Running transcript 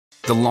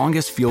The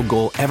longest field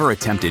goal ever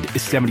attempted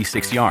is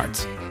 76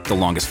 yards. The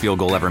longest field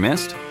goal ever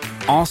missed?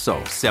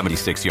 Also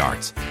 76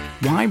 yards.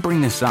 Why bring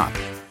this up?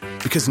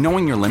 Because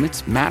knowing your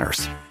limits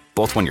matters,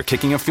 both when you're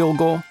kicking a field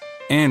goal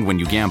and when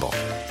you gamble.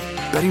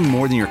 Betting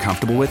more than you're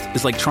comfortable with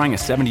is like trying a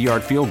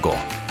 70-yard field goal.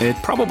 It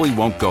probably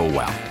won't go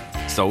well.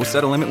 So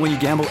set a limit when you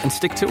gamble and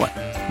stick to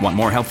it. Want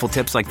more helpful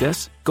tips like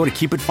this? Go to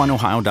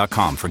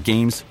keepitfunohio.com for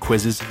games,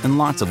 quizzes, and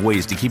lots of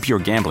ways to keep your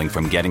gambling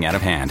from getting out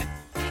of hand.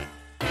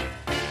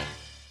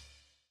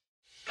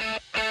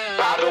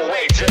 By the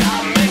way, did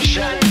I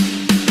mention?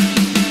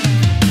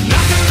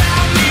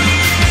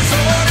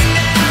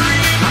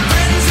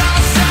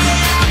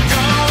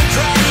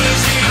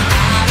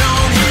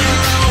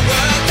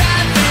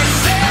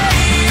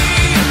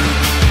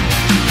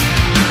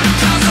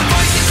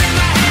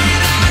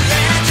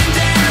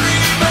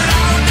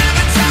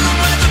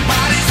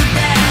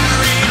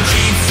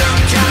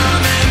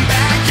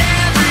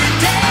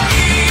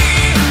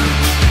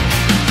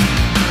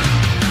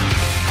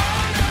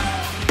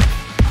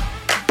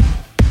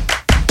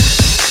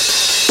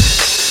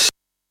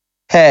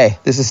 Hey,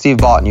 this is Steve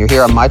Balton. You're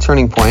here on My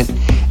Turning Point,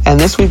 and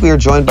this week we are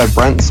joined by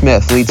Brent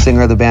Smith, lead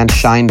singer of the band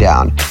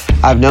Shinedown.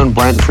 I've known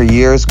Brent for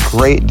years,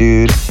 great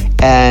dude,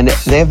 and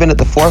they have been at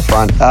the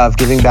forefront of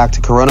giving back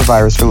to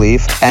coronavirus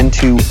relief and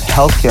to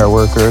healthcare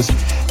workers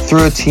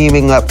through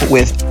teaming up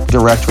with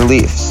Direct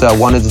Relief. So I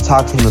wanted to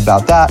talk to him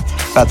about that,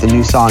 about the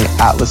new song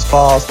Atlas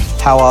Falls,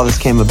 how all this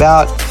came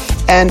about,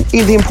 and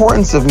the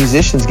importance of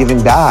musicians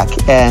giving back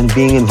and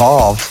being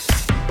involved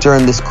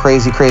during this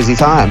crazy, crazy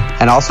time.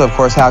 And also, of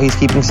course, how he's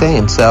keeping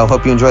sane. So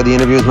hope you enjoyed the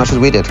interview as much as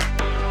we did.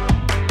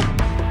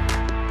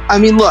 I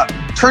mean, look,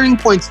 turning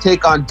points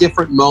take on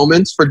different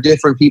moments for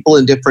different people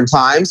in different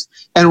times.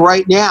 And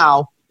right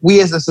now,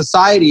 we as a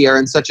society are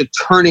in such a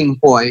turning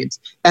point.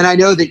 And I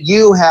know that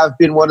you have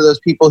been one of those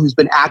people who's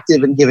been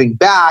active in giving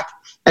back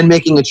and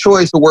making a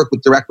choice to work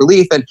with Direct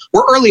Relief. And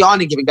we're early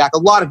on in giving back. A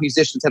lot of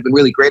musicians have been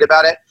really great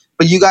about it,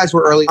 but you guys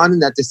were early on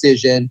in that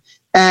decision.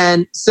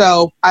 And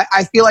so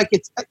I feel like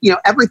it's,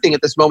 everything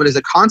at this moment is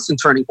a constant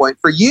turning point.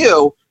 For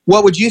you,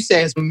 what would you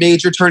say is a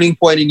major turning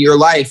point in your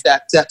life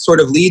that sort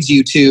of leads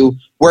you to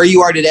where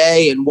you are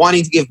today and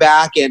wanting to give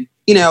back and,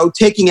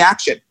 taking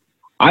action?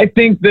 I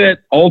think that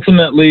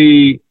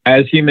ultimately,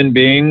 as human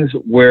beings,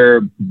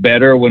 we're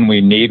better when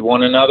we need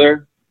one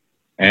another.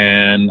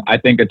 And I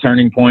think a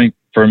turning point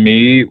for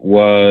me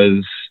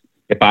was,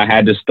 if I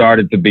had to start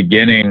at the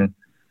beginning,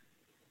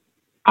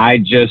 I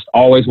just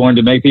always wanted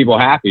to make people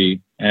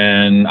happy.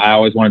 And I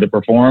always wanted to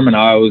perform, and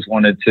I always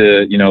wanted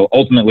to,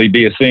 ultimately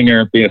be a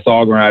singer, be a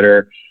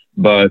songwriter.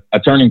 But a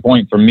turning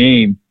point for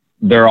me,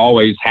 they're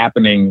always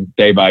happening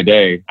day by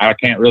day. I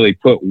can't really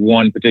put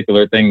one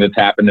particular thing that's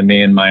happened to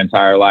me in my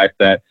entire life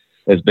that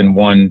has been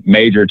one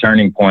major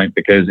turning point,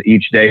 because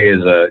each day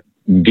is a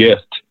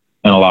gift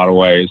in a lot of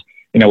ways.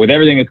 With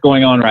everything that's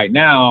going on right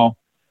now,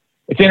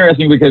 it's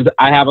interesting because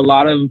I have a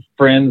lot of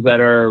friends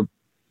that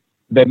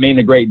mean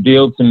a great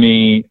deal to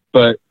me,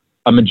 but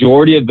a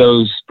majority of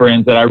those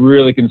friends that I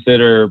really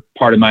consider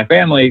part of my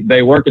family,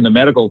 they work in the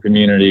medical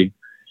community,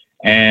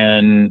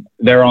 and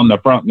they're on the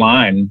front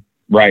line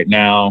right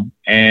now.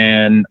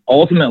 And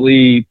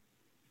ultimately,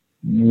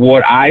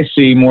 what I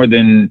see more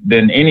than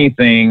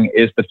anything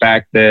is the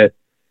fact that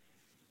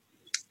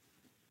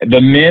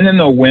the men and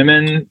the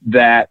women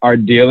that are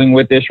dealing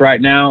with this right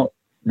now,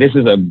 this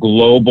is a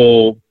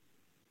global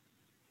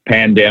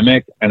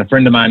pandemic. And a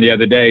friend of mine the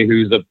other day,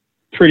 who's a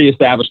pretty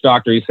established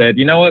doctor, he said,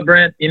 "You know what,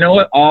 Brent? You know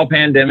what all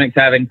pandemics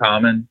have in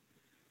common?"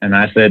 And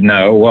I said,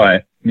 "No,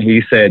 what?" And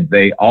he said,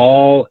 "They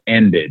all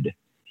ended."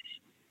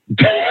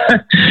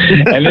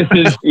 And this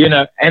is,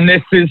 and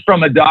this is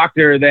from a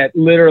doctor that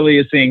literally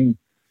is seeing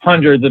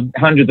hundreds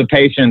of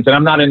patients. And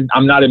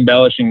I'm not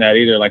embellishing that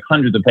either, like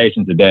hundreds of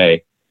patients a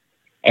day.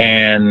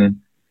 And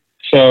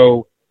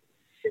so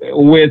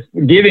with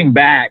giving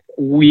back,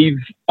 we've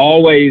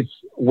always,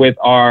 with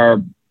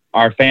our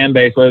fan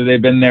base, whether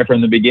they've been there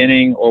from the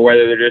beginning or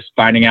whether they're just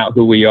finding out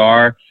who we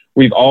are,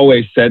 we've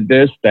always said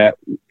this, that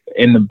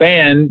in the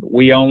band,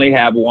 we only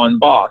have one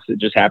boss. It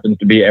just happens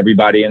to be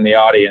everybody in the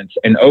audience.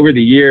 And over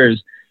the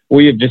years,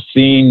 we have just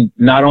seen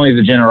not only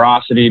the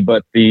generosity,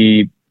 but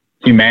the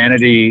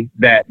humanity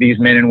that these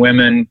men and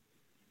women,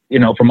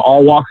 from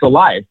all walks of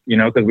life,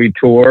 because we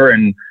tour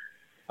and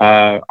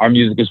our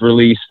music is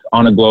released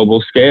on a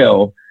global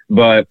scale,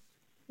 but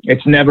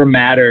it's never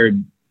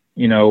mattered,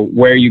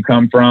 where you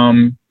come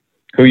from,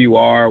 who you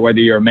are, whether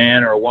you're a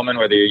man or a woman,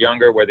 whether you're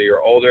younger, whether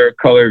you're older,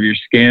 color of your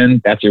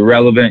skin, that's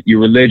irrelevant. Your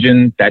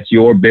religion, that's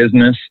your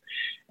business.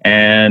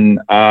 And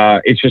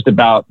it's just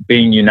about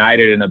being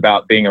united and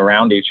about being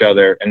around each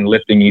other and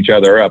lifting each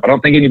other up. I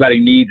don't think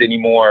anybody needs any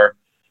more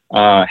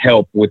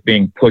help with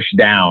being pushed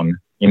down.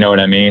 You know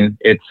what I mean?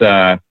 It's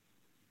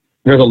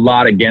there's a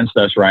lot against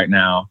us right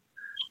now.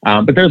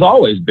 But there's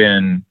always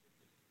been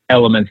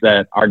elements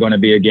that are going to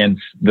be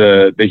against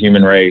the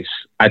human race.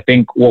 I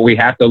think what we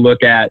have to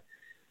look at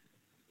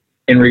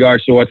in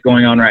regards to what's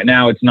going on right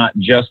now, it's not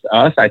just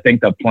us. I think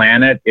the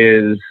planet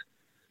is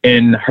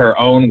in her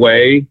own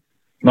way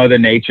Mother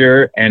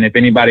Nature. And if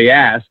anybody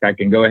asks, I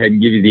can go ahead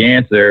and give you the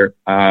answer.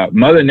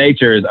 Mother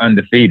Nature is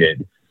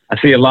undefeated. I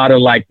see a lot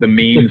of like the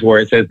memes where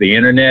it says the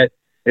internet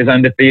is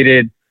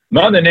undefeated.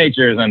 Mother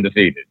Nature is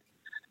undefeated.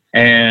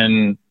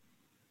 And,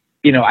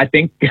 you know, I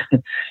think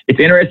it's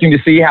interesting to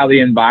see how the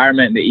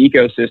environment and the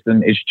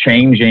ecosystem is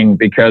changing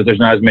because there's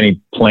not as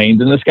many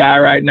planes in the sky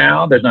right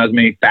now. There's not as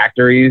many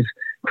factories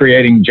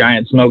creating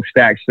giant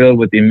smokestacks filled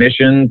with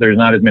emissions. There's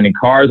not as many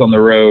cars on the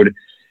road.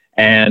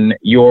 And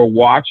you're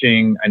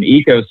watching an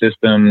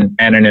ecosystem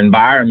and an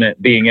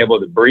environment being able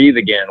to breathe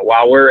again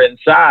while we're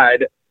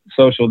inside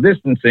social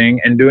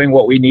distancing and doing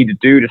what we need to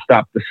do to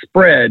stop the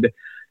spread.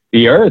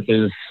 The earth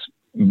is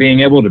being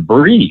able to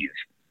breathe.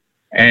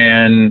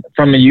 And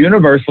from a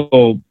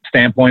universal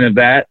standpoint of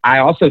that, I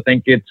also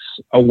think it's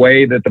a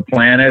way that the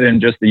planet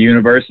and just the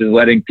universe is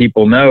letting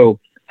people know,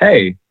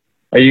 hey,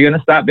 are you going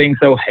to stop being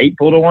so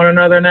hateful to one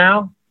another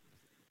now?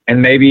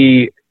 And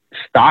maybe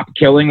stop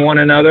killing one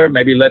another,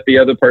 maybe let the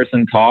other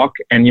person talk.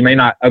 And you may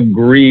not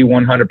agree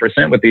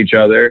 100% with each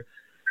other,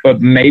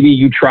 but maybe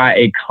you try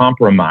a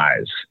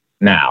compromise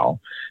now,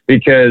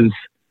 because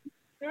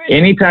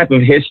any type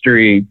of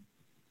history,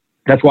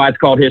 that's why it's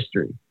called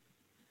history.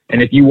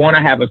 And if you want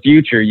to have a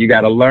future, you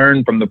got to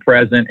learn from the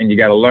present and you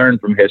got to learn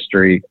from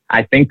history.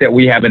 I think that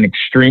we have an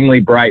extremely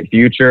bright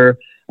future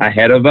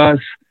ahead of us,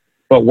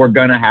 but we're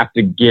going to have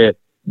to get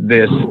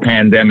this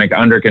pandemic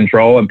under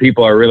control, and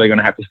people are really going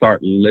to have to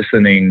start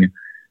listening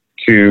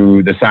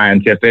to the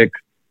scientific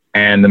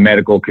and the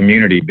medical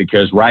community,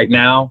 because right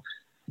now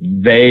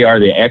they are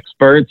the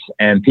experts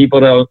and people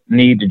don't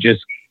need to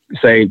just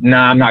say,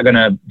 I'm not going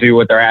to do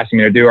what they're asking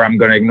me to do, or I'm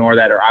going to ignore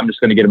that, or I'm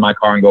just going to get in my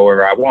car and go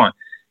wherever I want.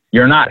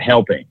 You're not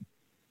helping.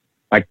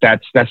 Like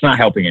that's not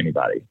helping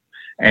anybody.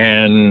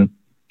 And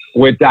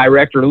with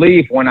Direct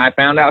Relief, when I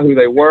found out who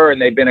they were,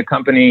 and they've been a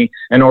company,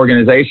 an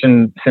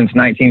organization since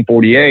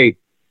 1948,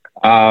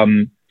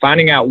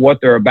 finding out what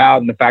they're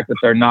about and the fact that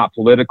they're not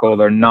political,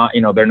 they're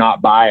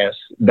not biased.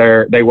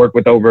 They work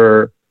with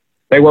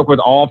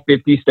all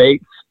 50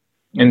 states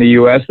in the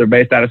U.S. They're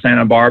based out of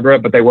Santa Barbara,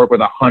 but they work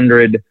with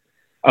 100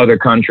 other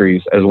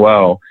countries as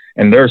well.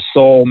 And their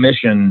sole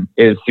mission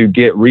is to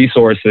get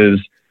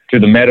resources to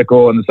the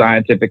medical and the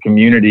scientific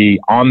community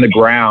on the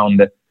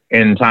ground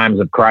in times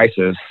of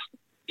crisis,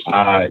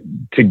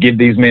 to give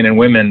these men and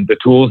women the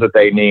tools that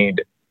they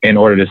need in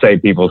order to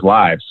save people's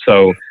lives.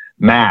 So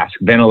masks,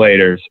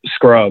 ventilators,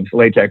 scrubs,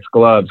 latex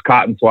gloves,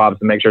 cotton swabs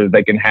to make sure that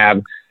they can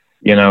have,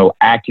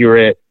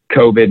 accurate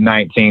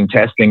COVID-19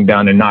 testing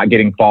done and not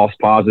getting false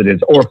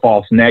positives or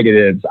false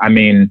negatives. I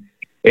mean,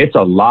 it's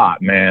a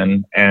lot,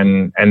 man.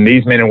 And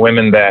these men and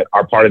women that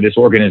are part of this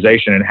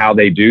organization and how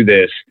they do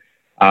this,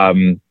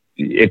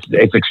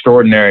 it's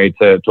extraordinary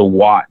to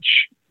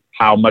watch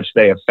how much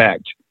they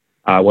affect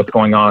what's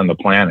going on the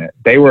planet.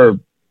 They were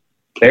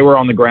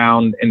on the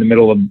ground in the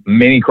middle of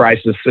many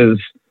crises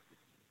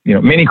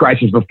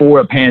before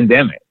a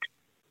pandemic.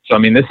 So, I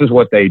mean, this is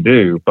what they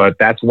do, but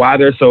that's why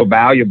they're so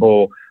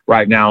valuable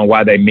right now and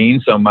why they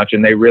mean so much.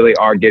 And they really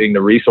are getting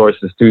the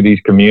resources to these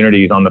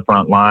communities on the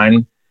front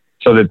line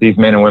so that these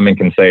men and women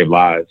can save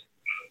lives.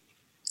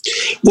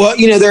 Well,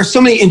 there are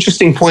so many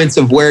interesting points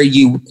of where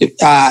you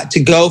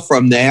to go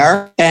from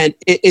there. And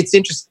it's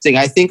interesting.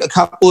 I think a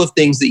couple of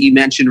things that you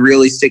mentioned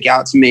really stick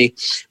out to me.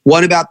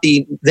 One about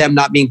them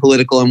not being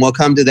political, and we'll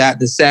come to that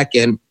in a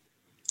second.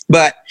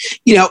 But,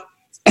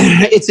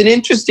 it's an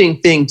interesting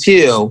thing,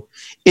 too,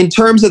 in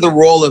terms of the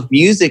role of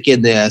music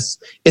in this.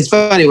 It's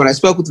funny, when I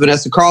spoke with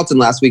Vanessa Carlton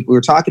last week, we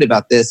were talking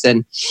about this.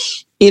 And,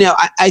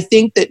 I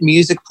think that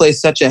music plays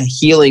such a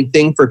healing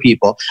thing for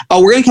people.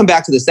 Oh, we're going to come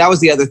back to this. That was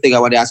the other thing I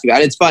wanted to ask you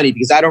about. It's funny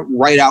because I don't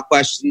write out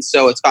questions,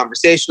 so it's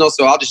conversational,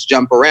 so I'll just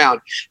jump around.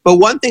 But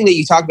one thing that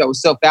you talked about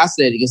was so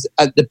fascinating is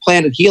the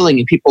plan of healing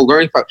and people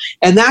learning from.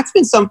 And that's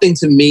been something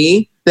to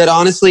me that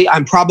honestly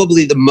I'm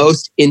probably the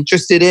most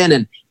interested in.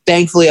 And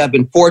thankfully, I've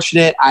been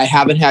fortunate. I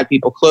haven't had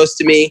people close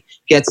to me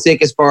get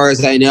sick as far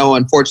as I know.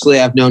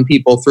 Unfortunately, I've known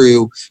people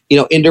through,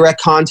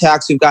 indirect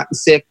contacts who've gotten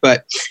sick.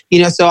 But,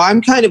 so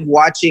I'm kind of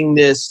watching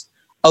this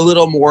a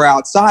little more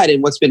outside.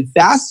 And what's been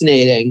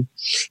fascinating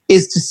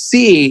is to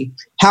see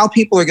how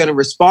people are going to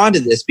respond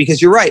to this,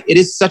 because you're right. It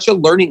is such a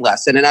learning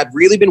lesson. And I've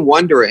really been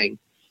wondering,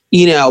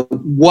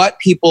 what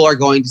people are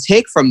going to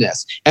take from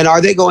this. And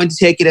are they going to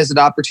take it as an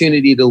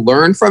opportunity to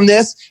learn from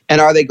this?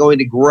 And are they going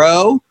to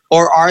grow?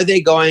 Or are they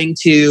going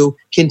to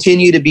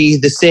continue to be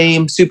the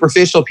same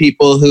superficial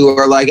people who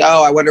are like,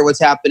 oh, I wonder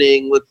what's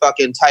happening with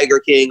fucking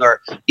Tiger King,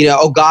 or,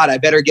 oh God, I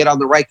better get on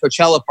the right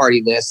Coachella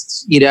party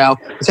lists, the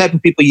type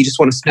of people you just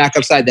want to smack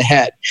upside the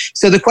head.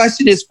 So the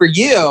question is for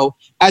you,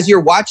 as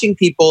you're watching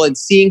people and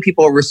seeing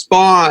people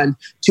respond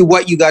to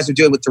what you guys are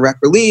doing with Direct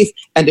Relief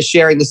and to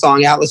sharing the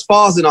song Atlas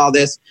Falls and all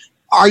this,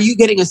 are you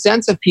getting a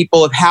sense of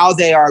people of how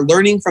they are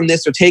learning from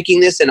this or taking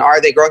this, and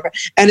are they growing?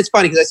 And it's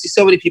funny because I see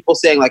so many people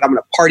saying, like, I'm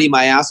going to party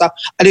my ass off.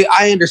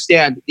 I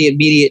understand the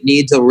immediate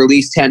need to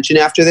release tension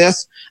after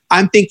this.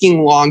 I'm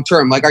thinking long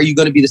term, like, are you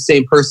going to be the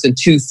same person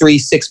 2, 3,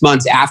 6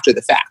 months after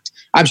the fact?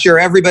 I'm sure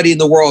everybody in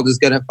the world is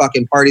going to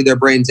fucking party their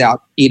brains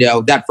out,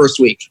 that first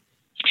week.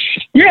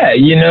 Yeah,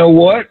 you know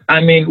what?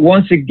 I mean,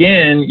 once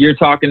again, you're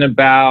talking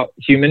about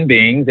human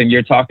beings, and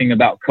you're talking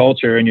about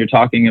culture, and you're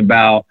talking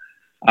about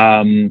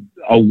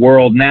a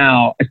world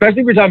now,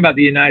 especially if we're talking about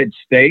the United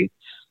States.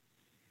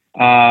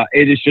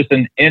 It is just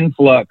an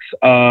influx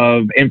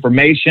of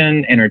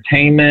information,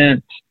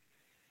 entertainment.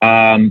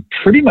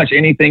 Pretty much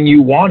anything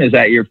you want is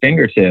at your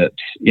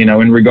fingertips, you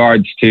know, in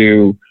regards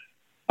to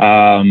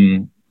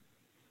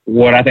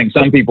what I think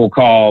some people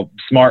call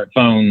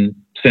smartphone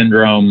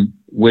syndrome,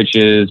 which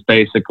is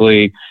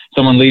basically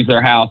someone leaves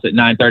their house at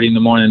 9:30 in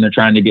the morning, they're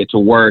trying to get to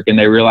work, and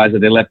they realize that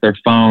they left their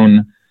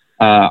phone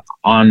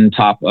on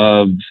top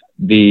of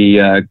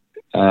the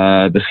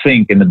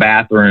sink in the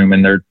bathroom,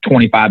 and they're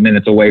 25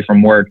 minutes away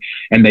from work,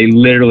 and they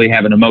literally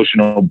have an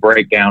emotional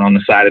breakdown on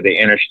the side of the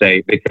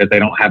interstate because they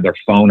don't have their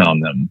phone on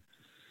them.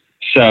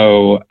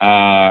 So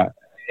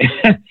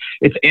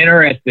it's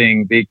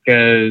interesting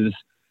because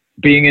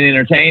being an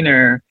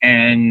entertainer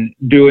and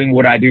doing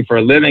what I do for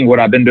a living, what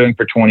I've been doing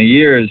for 20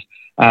 years,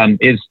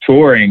 is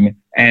touring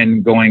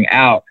and going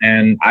out.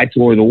 And I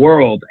tour the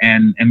world,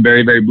 and am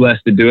very, very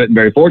blessed to do it and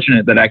very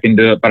fortunate that I can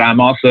do it. But I'm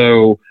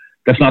also,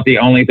 that's not the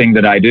only thing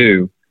that I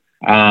do.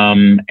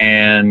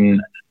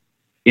 And,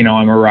 you know,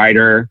 I'm a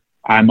writer.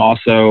 I'm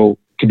also,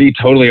 to be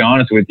totally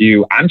honest with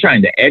you, I'm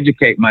trying to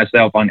educate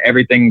myself on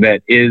everything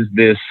that is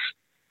this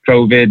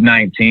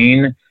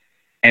COVID-19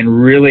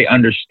 and really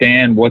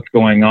understand what's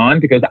going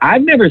on, because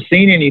I've never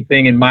seen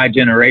anything in my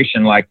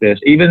generation like this.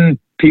 Even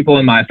people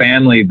in my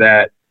family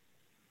that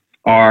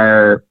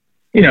are,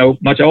 you know,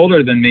 much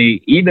older than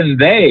me, even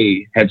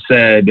they have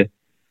said,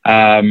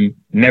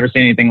 never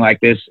seen anything like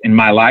this in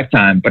my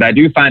lifetime. But I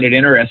do find it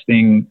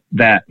interesting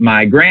that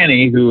my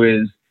granny, who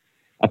is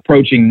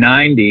approaching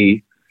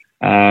 90,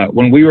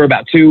 when we were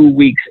about 2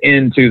 weeks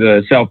into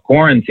the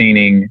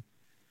self-quarantining,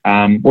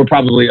 we're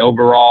probably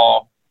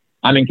overall,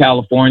 I'm in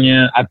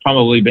California. I've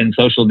probably been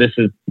social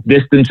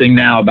distancing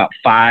now about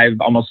 5,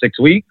 almost 6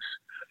 weeks.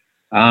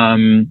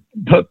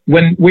 But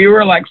when we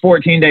were like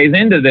 14 days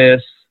into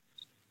this,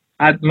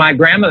 my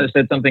grandmother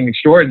said something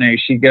extraordinary.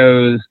 She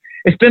goes,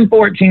 "It's been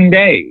 14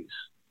 days.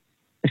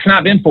 It's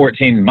not been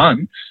 14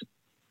 months.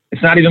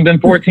 It's not even been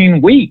 14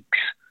 weeks."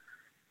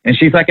 And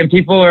she's like, and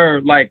people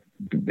are like,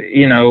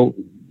 you know,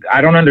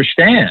 I don't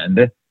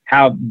understand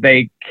how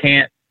they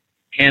can't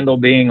handle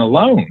being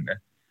alone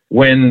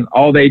when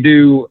all they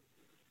do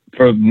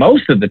for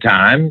most of the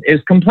time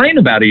is complain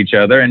about each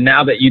other. And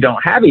now that you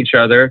don't have each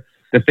other,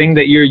 the thing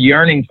that you're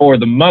yearning for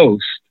the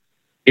most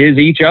is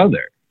each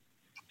other.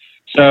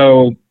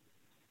 So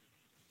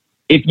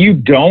if you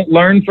don't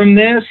learn from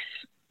this,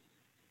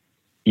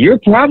 you're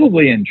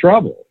probably in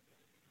trouble.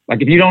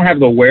 Like if you don't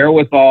have the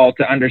wherewithal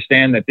to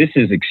understand that this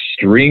is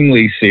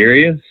extremely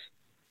serious,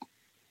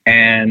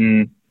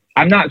 and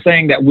I'm not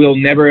saying that we'll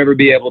never, ever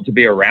be able to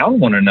be around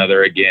one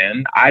another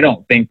again. I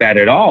don't think that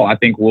at all. I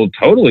think we'll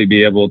totally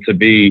be able to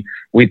be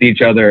with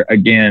each other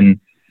again,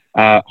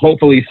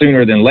 hopefully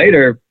sooner than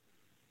later.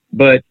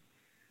 But,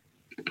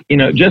 you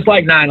know, just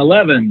like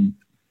 9/11,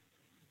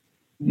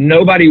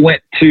 nobody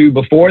went to,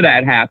 before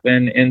that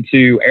happened,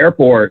 into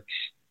airports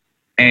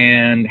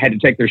and had to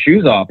take their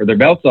shoes off or their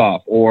belts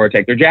off or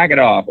take their jacket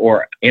off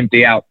or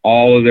empty out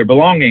all of their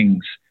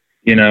belongings,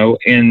 you know,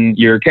 in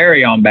your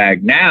carry-on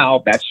bag.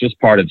 Now that's just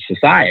part of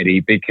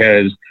society,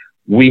 because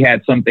we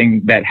had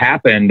something that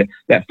happened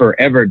that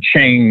forever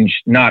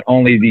changed not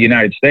only the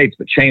United States,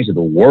 but changed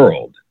the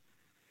world.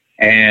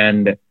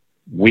 And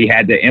we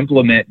had to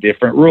implement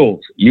different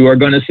rules. You are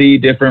going to see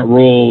different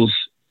rules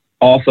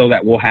also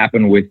that will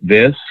happen with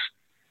this,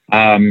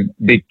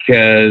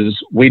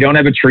 because we don't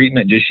have a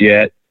treatment just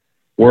yet.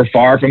 We're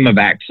far from a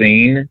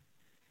vaccine.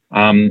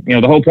 You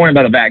know, the whole point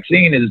about a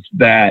vaccine is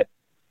that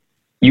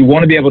you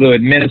want to be able to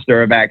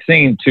administer a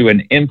vaccine to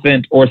an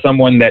infant or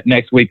someone that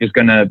next week is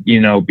going to, you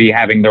know, be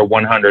having their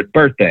 100th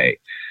birthday.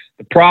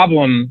 The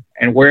problem,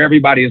 and where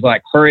everybody is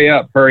like, hurry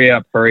up, hurry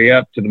up, hurry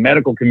up, to the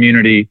medical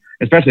community,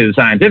 especially the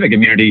scientific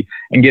community,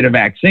 and get a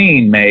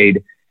vaccine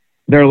made.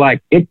 They're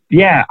like,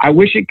 yeah, I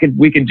wish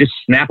we could just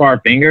snap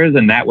our fingers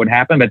and that would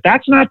happen. But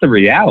that's not the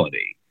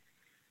reality.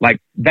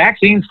 Like,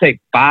 vaccines take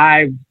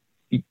 5,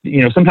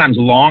 you know, sometimes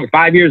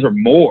 5 years or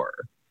more,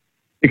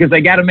 because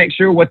they got to make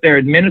sure what they're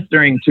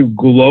administering to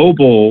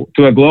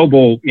a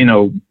global, you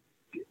know,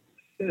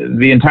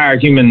 the entire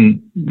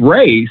human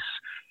race,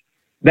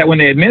 that when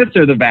they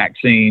administer the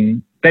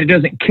vaccine, that it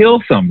doesn't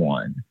kill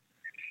someone.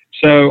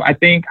 So I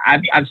think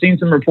I've seen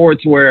some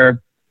reports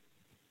where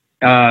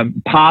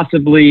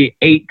possibly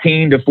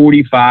 18 to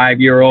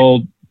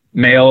 45-year-old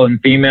male and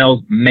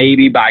females,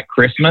 maybe by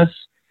Christmas,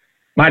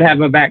 might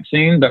have a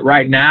vaccine. But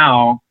right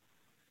now,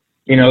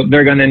 you know,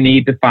 they're going to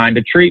need to find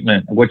a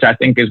treatment, which I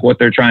think is what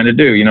they're trying to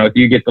do. You know, if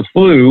you get the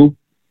flu,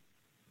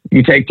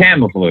 you take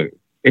Tamiflu.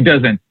 It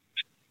doesn't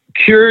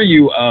cure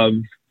you of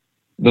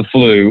the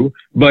flu,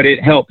 but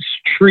it helps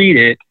treat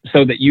it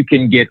so that you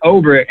can get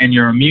over it and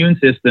your immune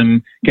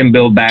system can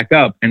build back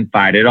up and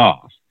fight it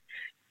off.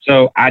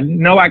 So I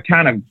know I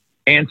kind of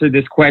answered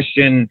this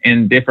question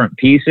in different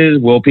pieces.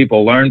 Will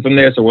people learn from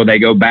this, or will they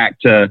go back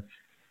to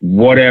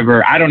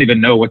whatever. I don't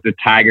even know what the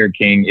Tiger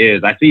King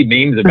is. I see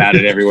memes about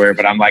it everywhere,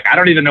 but I'm like, I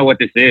don't even know what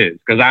this is,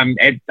 because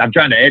I'm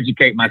trying to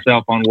educate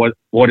myself on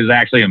what is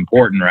actually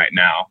important right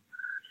now.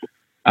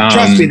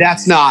 Trust me,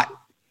 that's not.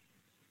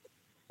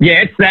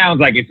 Yeah, it sounds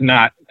like it's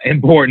not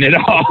important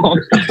at all.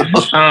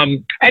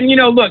 And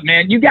look,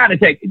 man,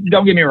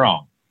 don't get me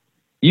wrong.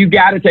 You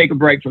got to take a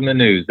break from the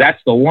news. That's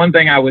the one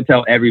thing I would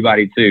tell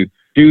everybody too.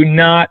 Do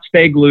not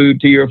stay glued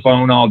to your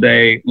phone all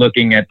day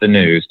looking at the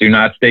news. Do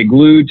not stay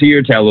glued to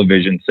your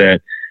television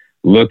set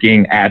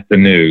looking at the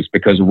news,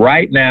 because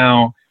right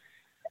now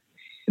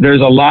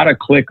there's a lot of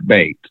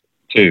clickbait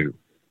too.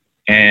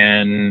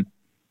 And,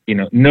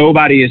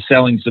 nobody is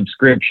selling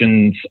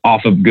subscriptions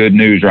off of good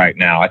news right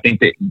now. I think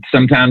that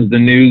sometimes the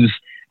news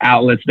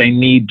outlets, they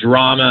need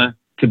drama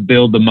to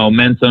build the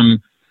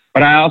momentum.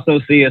 But I also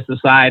see a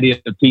society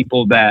of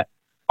people that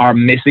are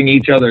missing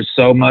each other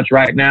so much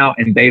right now,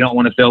 and they don't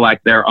want to feel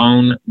like their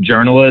own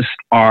journalists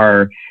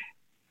are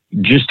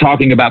just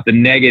talking about the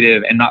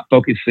negative and not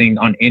focusing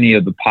on any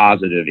of the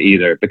positive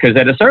either. Because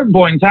at a certain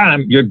point in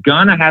time, you're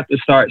going to have to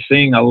start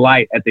seeing a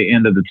light at the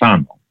end of the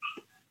tunnel.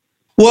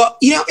 Well,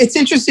 it's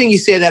interesting you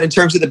say that in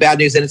terms of the bad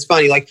news. And it's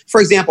funny, like, for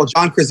example,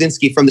 John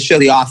Krasinski from the show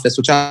The Office,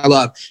 which I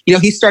love,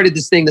 he started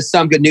this thing, The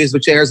Some Good News,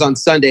 which airs on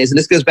Sundays. And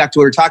this goes back to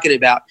what we were talking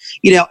about,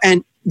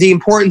 and the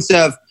importance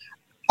of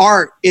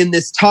art in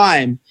this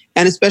time,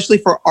 and especially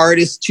for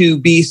artists to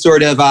be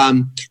sort of,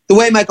 the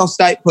way Michael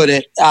Stipe put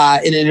it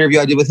in an interview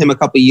I did with him a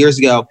couple of years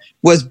ago,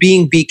 was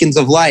being beacons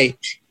of light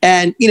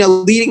and,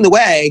 leading the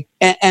way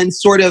and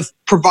sort of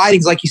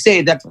providing, like you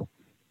say, that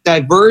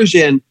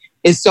diversion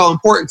is so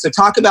important. So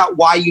talk about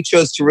why you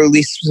chose to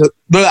release,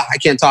 I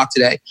can't talk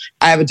today.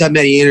 I haven't done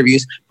many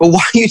interviews, but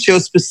why you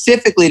chose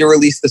specifically to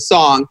release the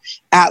song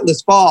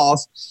Atlas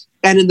Falls.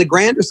 And in the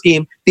grander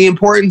scheme, the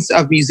importance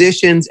of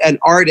musicians and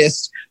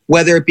artists,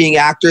 whether it being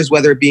actors,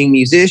 whether it being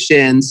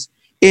musicians,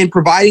 in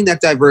providing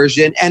that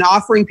diversion and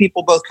offering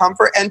people both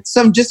comfort and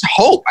some just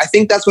hope. I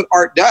think that's what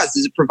art does,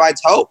 is it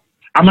provides hope.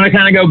 I'm going to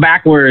kind of go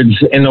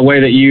backwards in the way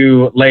that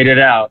you laid it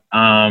out.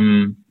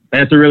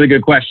 That's a really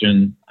good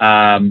question,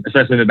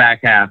 especially the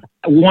back half.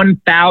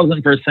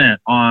 1,000%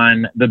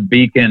 on the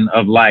beacon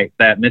of light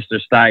that Mr.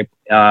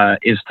 Stipe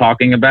is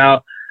talking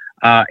about.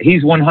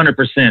 He's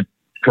 100%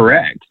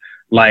 correct.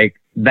 Like,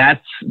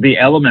 that's the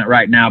element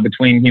right now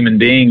between human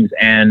beings.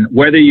 And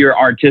whether you're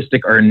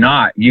artistic or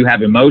not, you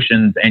have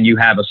emotions and you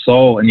have a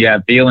soul and you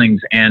have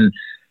feelings. And,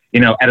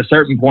 at a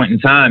certain point in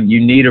time,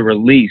 you need a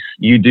release.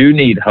 You do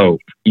need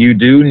hope. You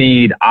do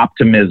need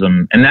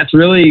optimism. And that's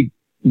really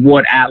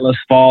what Atlas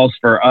Falls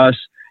for us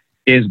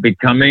is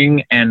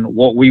becoming, and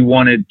what we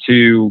wanted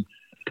to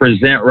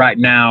present right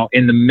now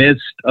in the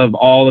midst of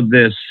all of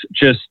this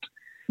just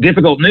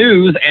difficult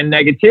news and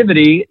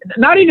negativity.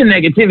 Not even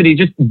negativity,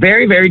 just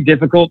very, very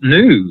difficult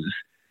news.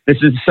 This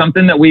is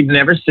something that we've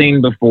never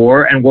seen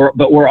before, and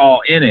we're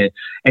all in it.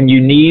 And you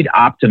need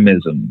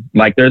optimism.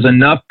 Like, there's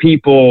enough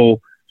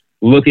people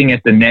looking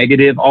at the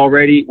negative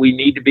already. We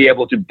need to be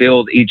able to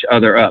build each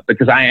other up,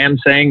 because I am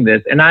saying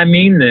this, and I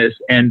mean this,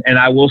 and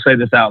I will say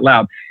this out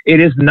loud. It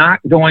is not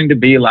going to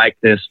be like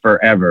this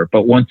forever.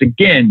 But once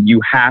again,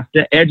 you have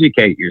to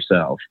educate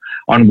yourself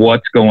on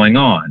what's going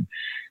on.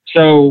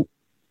 So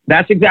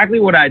that's exactly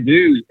what I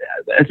do.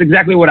 That's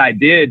exactly what I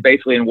did,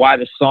 basically, and why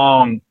the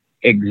song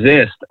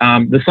exists.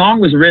 The song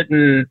was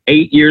written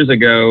 8 years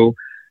ago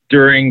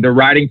during the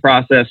writing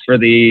process for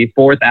the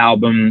fourth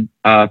album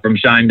from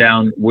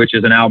Shinedown, which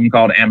is an album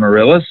called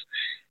Amaryllis.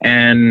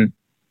 And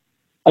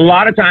a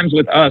lot of times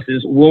with us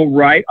is we'll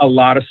write a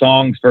lot of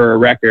songs for a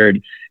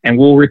record, and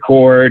we'll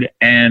record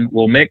and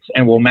we'll mix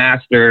and we'll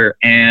master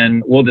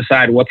and we'll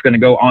decide what's going to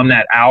go on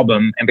that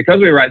album. And because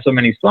we write so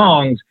many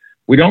songs,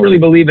 we don't really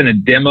believe in a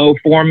demo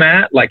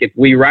format. Like, if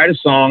we write a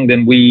song,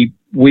 then we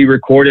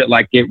record it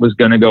like it was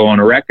going to go on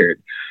a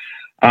record.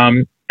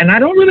 And I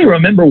don't really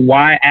remember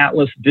why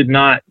Atlas did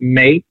not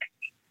make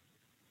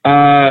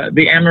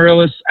the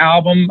Amaryllis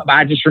album.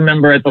 I just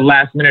remember at the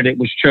last minute it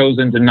was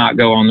chosen to not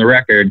go on the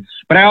record.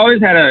 But I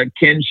always had a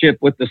kinship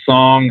with the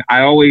song.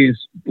 I was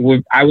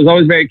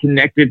always very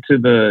connected to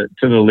the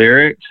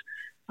lyrics.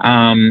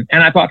 And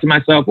I thought to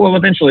myself, well,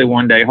 eventually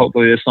one day,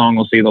 hopefully this song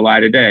will see the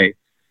light of day.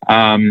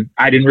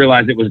 I didn't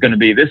realize it was going to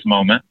be this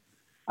moment.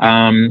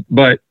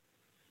 But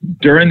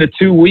during the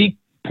 2-week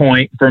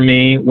point for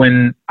me,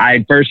 when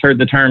I first heard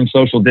the term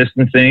social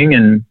distancing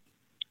and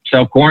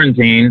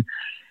self-quarantine,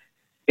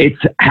 it's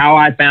how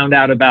I found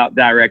out about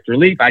Direct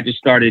Relief. I just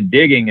started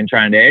digging and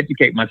trying to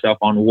educate myself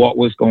on what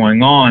was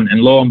going on.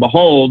 And lo and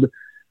behold,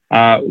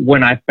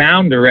 when I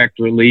found Direct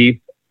Relief,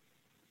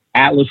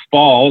 Atlas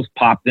Falls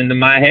popped into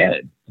my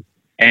head.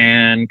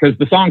 And because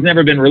the song's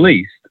never been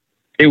released.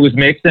 It was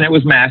mixed and it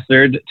was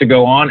mastered to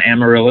go on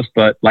Amaryllis,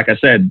 but like I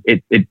said,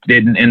 it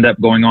didn't end up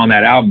going on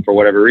that album for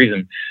whatever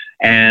reason.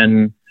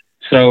 And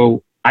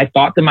so I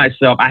thought to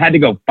myself, I had to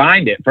go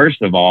find it,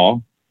 first of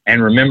all,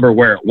 and remember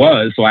where it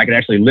was so I could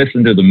actually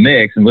listen to the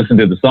mix and listen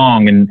to the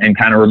song and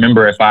kind of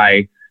remember if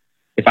I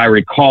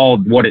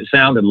recalled what it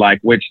sounded like,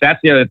 which that's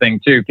the other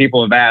thing too.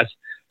 People have asked,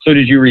 so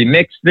did you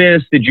remix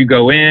this? Did you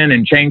go in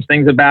and change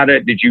things about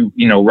it? Did you,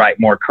 write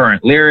more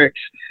current lyrics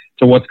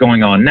to what's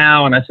going on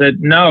now? And I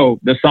said, no,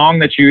 the song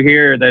that you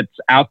hear that's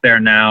out there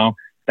now,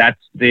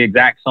 that's the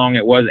exact song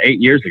it was 8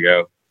 years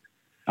ago,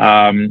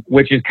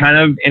 which is kind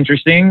of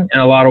interesting in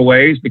a lot of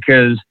ways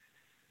because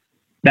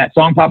that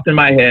song popped in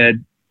my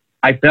head.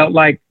 I felt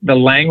like the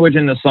language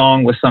in the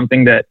song was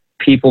something that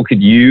people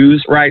could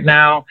use right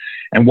now.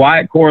 And why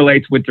it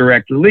correlates with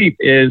Direct Relief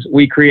is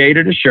we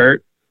created a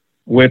shirt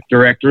with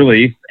Direct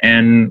Relief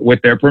and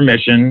with their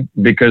permission,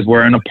 because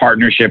we're in a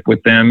partnership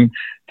with them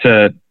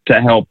to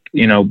help,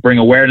 bring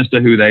awareness to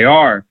who they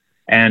are.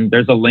 And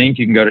there's a link.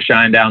 You can go to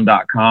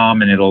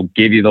shinedown.com and it'll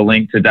give you the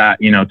link to that,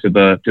 to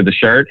the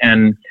shirt.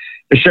 And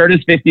the shirt is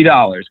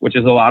 $50, which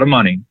is a lot of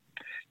money.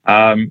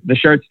 The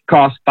shirts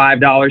cost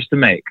 $5 to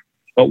make,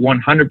 but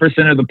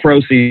 100% of the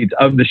proceeds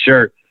of the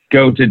shirt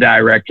go to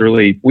Direct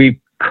Relief. We've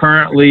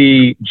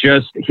currently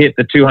just hit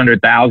the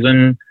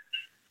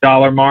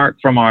 $200,000 mark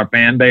from our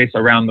fan base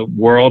around the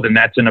world, and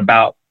that's in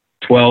about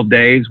 12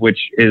 days,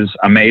 which is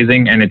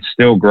amazing, and it's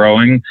still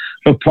growing.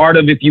 But part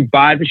of, if you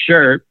buy the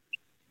shirt,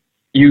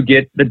 you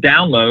get the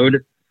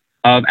download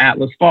of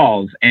Atlas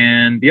Falls.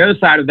 And the other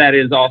side of that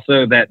is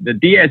also that the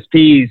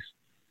DSPs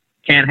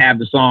can't have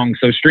the song.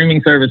 So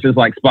streaming services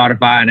like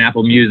Spotify and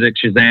Apple Music,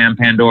 Shazam,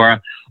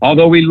 Pandora,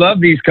 although we love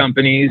these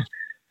companies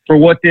for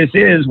what this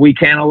is, we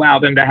can't allow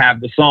them to have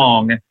the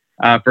song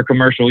for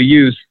commercial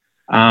use.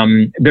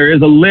 There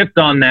is a lift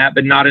on that,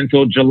 but not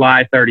until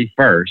July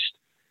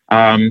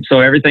 31st. So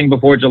everything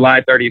before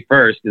July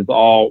 31st is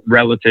all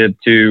relative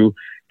to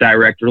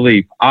Direct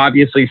Relief.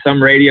 Obviously,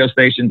 some radio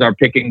stations are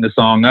picking the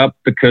song up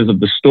because of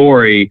the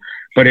story,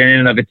 but in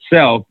and of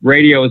itself,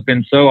 radio has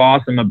been so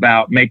awesome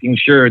about making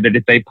sure that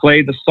if they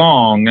play the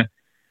song,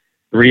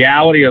 the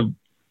reality of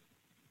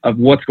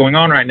what's going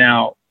on right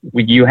now,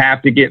 you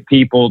have to get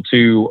people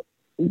to,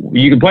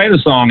 you can play the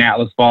song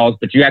Atlas Falls,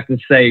 but you have to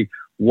say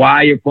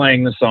why you're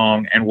playing the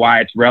song and why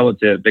it's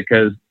relative,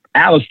 because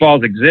Atlas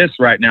Falls exists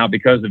right now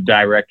because of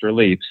Direct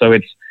Relief. So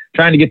it's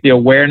trying to get the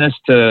awareness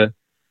to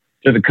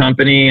the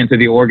company and to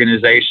the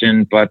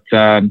organization. But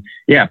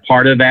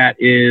part of that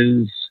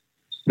is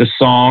the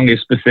song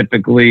is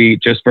specifically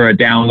just for a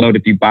download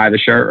if you buy the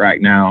shirt right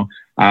now.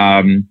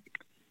 We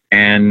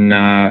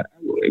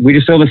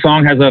just feel the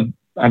song has a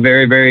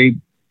very, very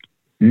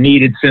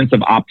needed sense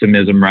of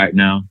optimism right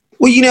now.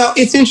 Well,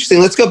 it's interesting.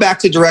 Let's go back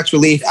to Direct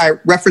Relief. I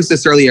referenced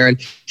this earlier, and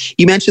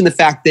you mentioned the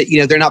fact that,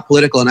 they're not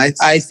political. And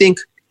I think,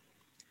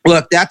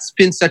 look, that's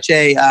been such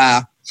a,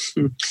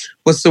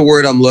 what's the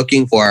word I'm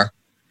looking for?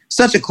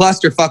 Such a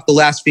clusterfuck the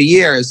last few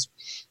years.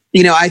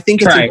 I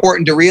think it's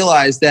important to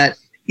realize that,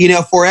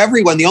 for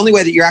everyone, the only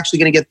way that you're actually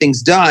going to get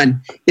things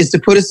done is to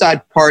put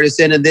aside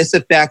partisan, and this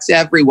affects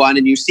everyone,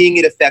 and you're seeing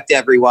it affect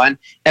everyone,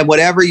 and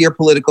whatever your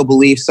political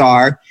beliefs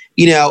are.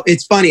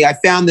 It's funny. I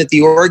found that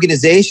the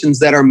organizations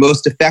that are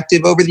most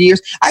effective over the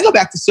years, I go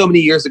back to so many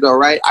years ago,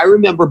 right? I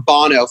remember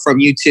Bono from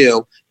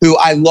U2, who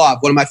I love,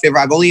 one of my favorite,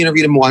 I've only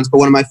interviewed him once, but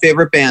one of my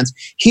favorite bands.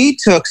 He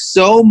took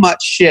so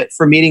much shit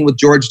for meeting with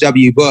George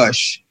W.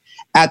 Bush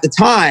at the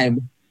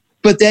time,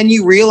 but then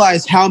you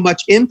realize how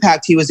much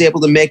impact he was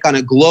able to make on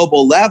a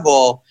global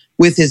level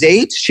with his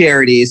AIDS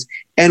charities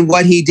and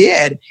what he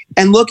did.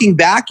 And looking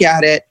back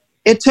at it,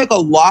 it took a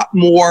lot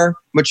more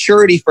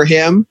maturity for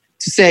him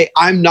to say,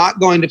 I'm not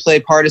going to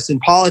play partisan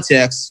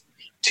politics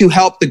to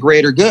help the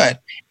greater good.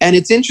 And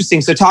it's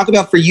interesting. So talk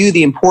about for you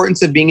the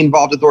importance of being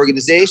involved with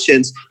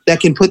organizations that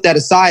can put that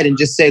aside and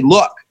just say,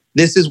 look,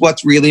 this is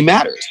what really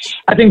matters.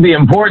 I think the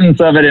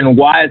importance of it and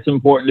why it's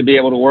important to be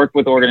able to work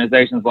with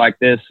organizations like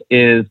this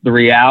is the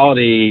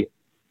reality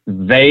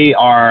they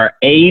are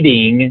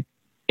aiding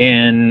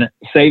in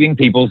saving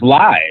people's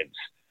lives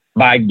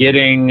by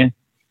getting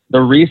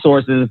the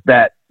resources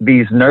that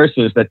these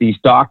nurses, that these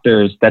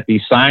doctors, that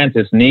these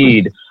scientists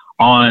need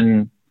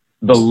on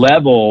the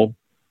level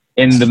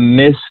in the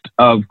midst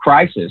of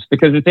crisis.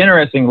 Because it's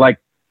interesting, like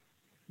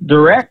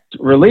Direct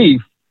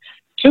Relief,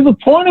 to the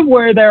point of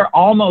where they're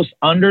almost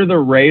under the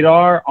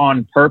radar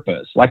on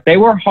purpose. Like they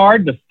were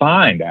hard to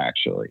find,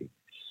 actually.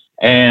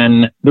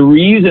 And the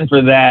reason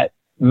for that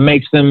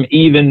makes them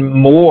even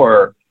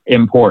more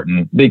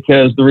important,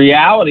 because the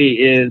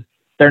reality is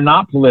they're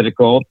not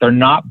political, they're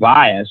not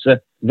biased.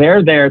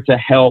 They're there to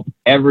help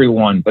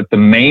everyone. But the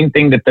main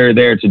thing that they're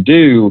there to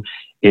do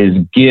is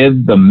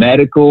give the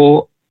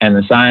medical and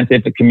the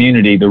scientific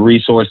community the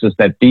resources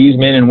that these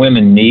men and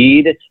women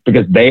need,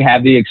 because they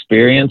have the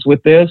experience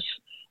with this,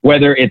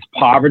 whether it's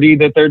poverty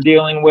that they're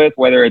dealing with,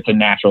 whether it's a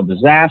natural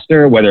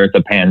disaster, whether it's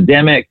a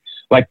pandemic.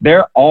 Like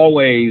they're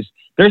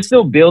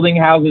still building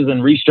houses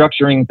and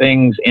restructuring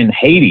things in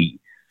Haiti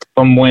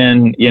from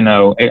when,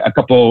 a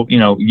couple,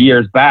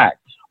 years back.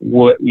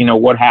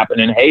 What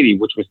happened in Haiti,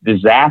 which was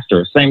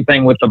disaster. Same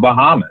thing with the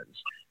Bahamas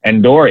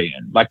and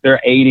Dorian. Like they're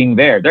aiding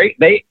there.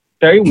 They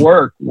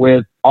work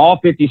with all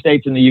 50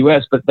 states in the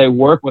U.S., but they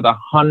work with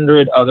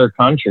 100 other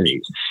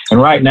countries.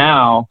 And right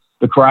now,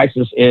 the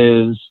crisis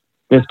is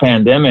this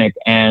pandemic,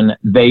 and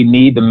they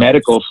need the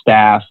medical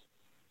staff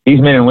these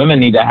men and women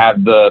need to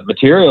have the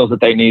materials that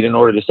they need in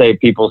order to save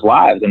people's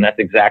lives. And that's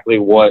exactly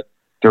what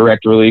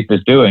Direct Relief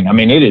is doing. I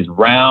mean, it is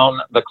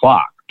round the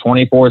clock,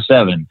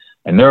 24/7.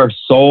 And their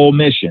sole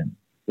mission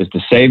is to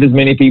save as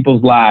many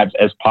people's lives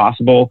as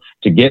possible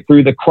to get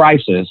through the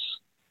crisis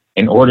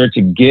in order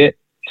to get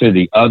to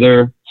the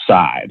other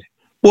side.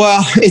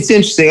 Well, it's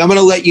interesting. I'm going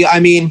to let you,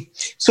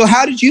 so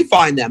how did you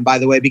find them, by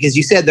the way? Because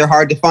you said they're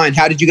hard to find.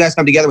 How did you guys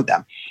come together with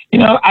them?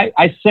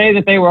 I say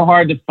that they were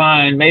hard to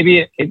find.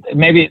 Maybe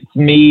it's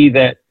me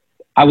that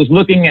I was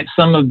looking at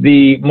some of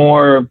the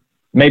more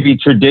maybe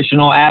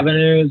traditional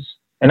avenues.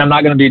 And I'm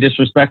not going to be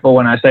disrespectful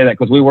when I say that,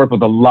 because we work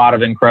with a lot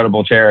of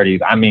incredible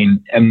charities. I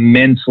mean,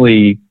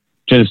 immensely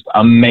just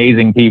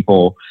amazing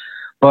people.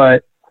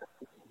 But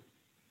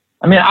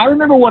I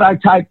remember what I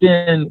typed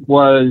in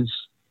was,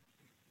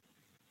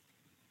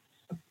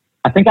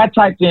 I think I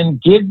typed in,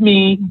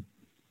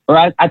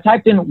 I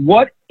typed in,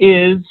 what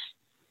is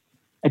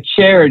a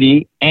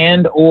charity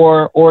and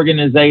or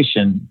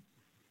organization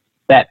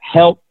that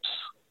helps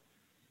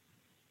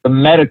the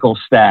medical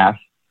staff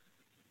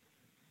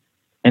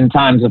in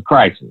times of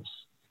crisis?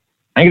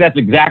 I think that's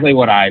exactly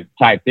what I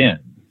typed in,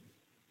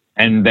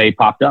 and they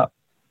popped up.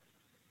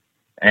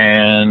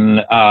 And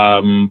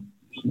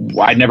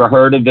I'd never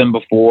heard of them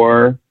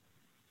before.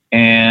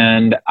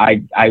 And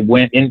I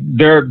went in,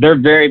 they're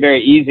very,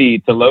 very easy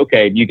to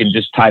locate. You can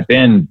just type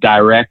in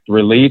Direct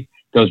Relief,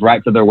 goes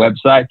right to their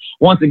website.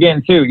 Once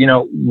again, too,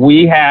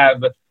 we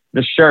have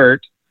the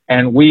shirt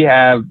and we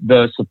have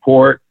the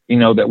support,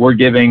 that we're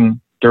giving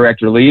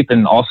Direct Relief,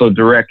 and also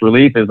Direct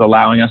Relief is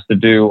allowing us to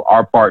do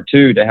our part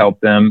too to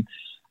help them.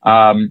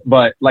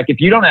 But like,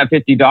 if you don't have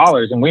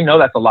 $50, and we know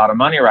that's a lot of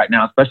money right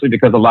now, especially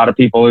because a lot of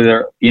people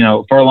either,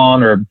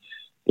 furloughed or,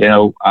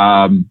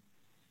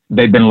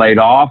 they've been laid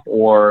off,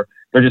 or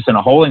they're just in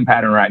a holding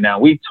pattern right now.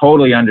 We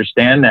totally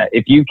understand that.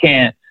 If you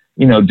can't,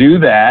 do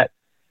that,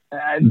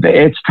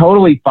 it's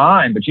totally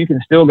fine, but you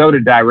can still go to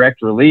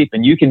Direct Relief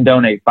and you can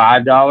donate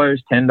 $5,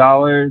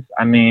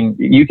 $10.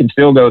 You can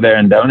still go there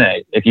and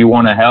donate if you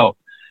want to help.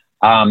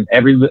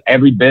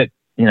 Every bit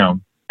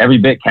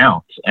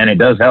counts, and it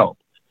does help.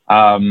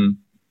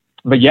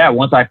 But yeah,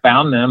 once I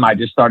found them, I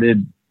just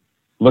started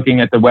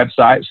looking at the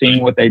website,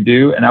 seeing what they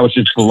do. And I was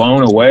just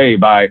blown away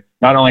by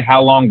not only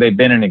how long they've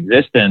been in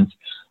existence,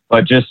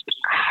 but just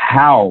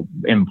how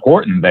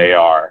important they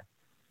are.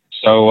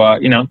 So,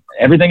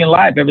 everything in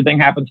life, everything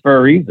happens for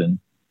a reason.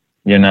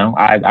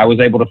 I was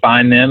able to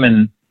find them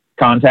and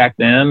contact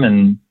them,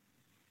 and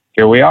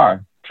here we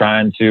are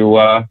trying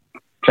to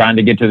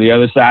get to the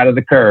other side of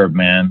the curve,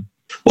 man.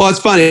 Well, it's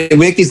funny. We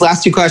make these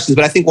last two questions,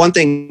 but I think one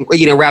thing,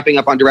 wrapping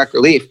up on Direct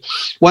Relief,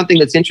 one thing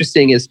that's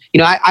interesting is,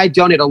 I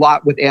donate a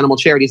lot with animal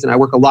charities, and I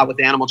work a lot with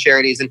animal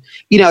charities. And,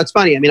 it's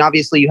funny.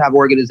 Obviously you have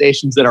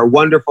organizations that are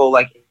wonderful,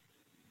 like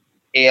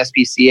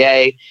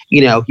ASPCA,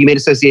 Humane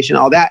Association,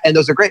 all that. And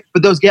those are great,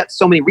 but those get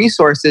so many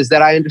resources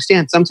that I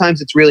understand sometimes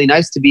it's really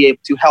nice to be able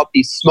to help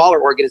these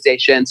smaller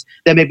organizations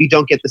that maybe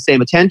don't get the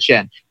same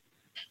attention.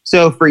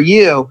 So for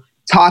you,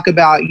 talk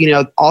about,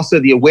 also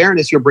the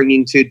awareness you're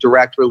bringing to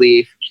Direct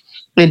Relief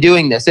in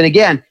doing this. And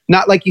again,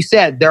 not like you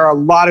said, there are a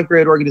lot of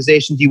great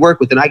organizations you work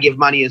with, and I give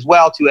money as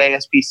well to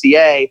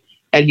ASPCA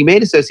and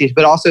Humane Association,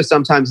 but also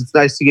sometimes it's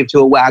nice to give to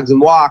a Wags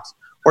and Walks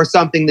or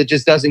something that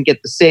just doesn't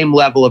get the same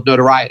level of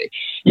notoriety.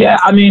 Yeah,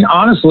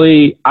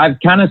 honestly, I've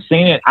kind of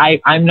seen it.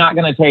 I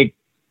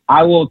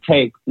will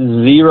take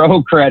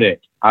zero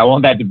credit. I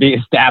want that to be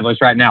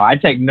established right now. I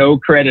take no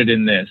credit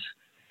in this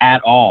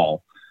at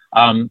all.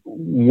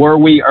 Were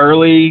we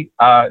early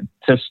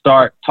to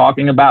start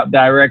talking about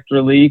Direct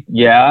Relief?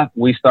 Yeah,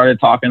 we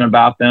started talking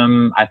about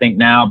them, I think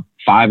now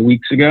 5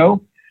 weeks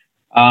ago,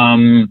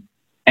 and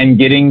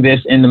getting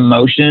this into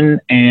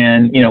motion.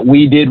 And,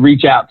 we did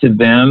reach out to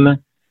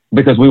them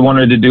because we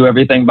wanted to do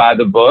everything by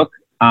the book.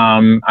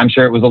 I'm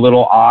sure it was a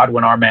little odd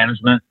when our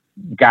management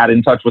got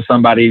in touch with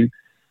somebody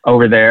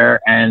over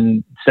there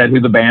and said who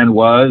the band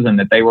was and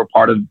that they were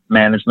part of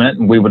management,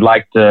 and we would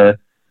like to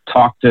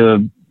talk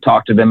to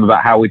them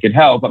about how we could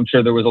help. I'm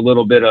sure there was a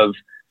little bit of,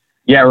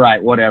 yeah,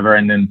 right, whatever.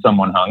 And then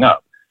someone hung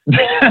up, and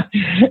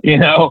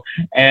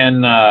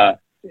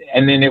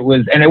then it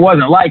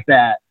wasn't like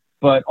that.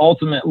 But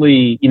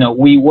ultimately,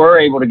 we were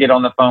able to get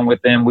on the phone with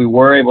them. We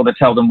were able to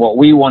tell them what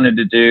we wanted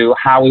to do,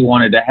 how we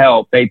wanted to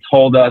help. They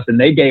told us, and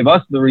they gave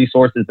us the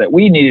resources that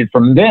we needed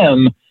from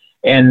them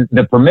and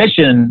the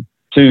permission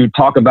to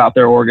talk about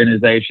their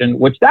organization,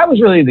 which that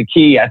was really the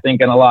key, I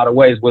think, in a lot of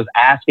ways, was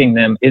asking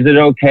them, is it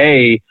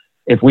okay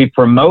if we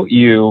promote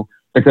you?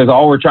 Because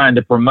all we're trying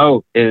to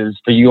promote is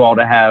for you all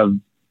to have,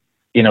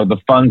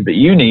 the funds that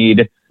you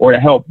need, or to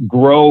help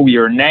grow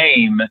your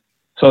name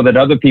so that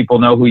other people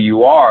know who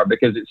you are,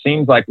 because it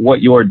seems like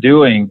what you're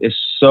doing is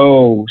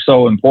so,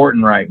 so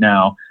important right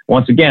now.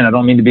 Once again, I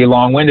don't mean to be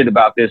long-winded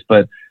about this,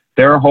 but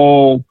their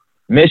whole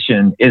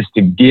mission is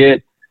to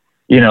get,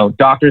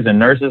 doctors and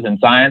nurses and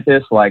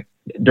scientists, like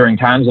during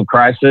times of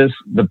crisis,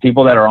 the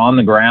people that are on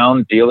the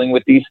ground dealing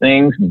with these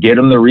things, get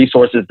them the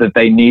resources that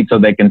they need so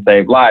they can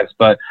save lives.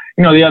 But,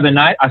 the other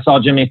night I saw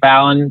Jimmy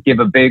Fallon give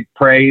a big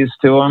praise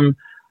to them.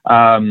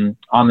 on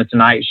the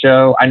Tonight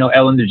Show. I know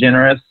Ellen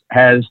DeGeneres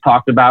has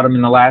talked about him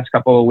in the last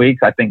couple of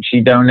weeks. I think she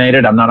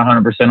donated. I'm not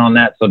 100% on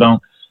that, so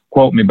don't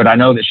quote me, but I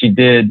know that she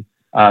did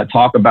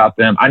talk about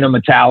them. I know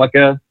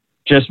Metallica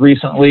just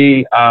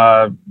recently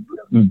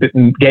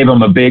gave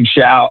them a big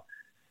shout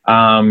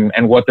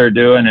and what they're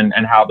doing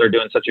and how they're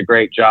doing such a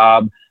great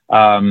job.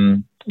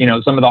 You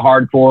know, some of the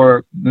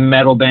hardcore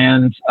metal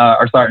bands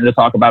are starting to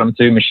talk about them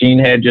too. Machine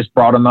Head just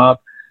brought them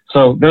up.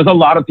 So there's a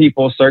lot of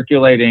people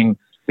circulating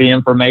the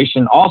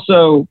information.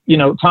 Also, you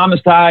know,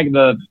 Thomas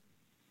Tighe,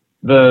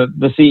 the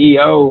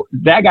CEO,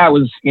 that guy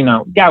was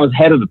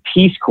head of the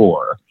Peace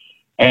Corps.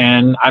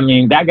 And I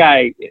mean, that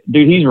guy,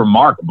 dude, he's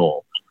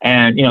remarkable.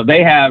 And, you know,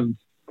 they have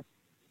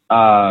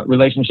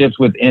relationships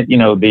with, you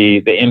know,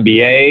 the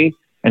NBA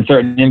and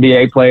certain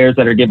NBA players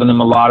that are giving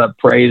them a lot of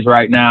praise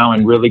right now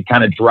and really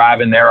kind of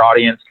driving their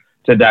audience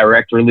to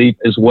Direct Relief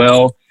as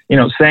well. You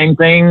know, same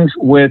things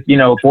with, you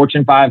know,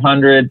 Fortune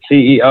 500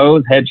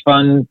 CEOs, hedge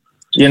fund,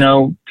 you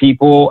know,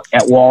 people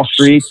at Wall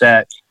Street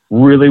that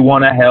really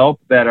want to help,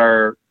 that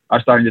are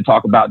starting to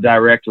talk about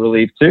Direct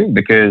Relief too,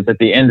 because at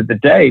the end of the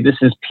day, this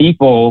is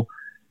people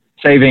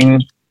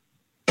saving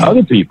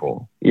other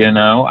people, you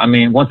know? I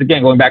mean, once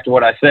again, going back to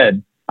what I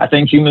said, I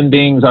think human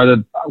beings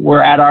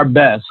we're at our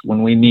best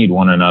when we need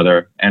one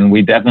another, and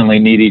we definitely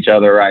need each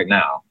other right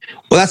now.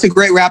 Well, that's a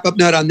great wrap-up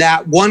note on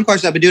that. One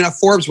question, I've been doing a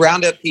Forbes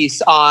Roundup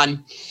piece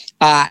on,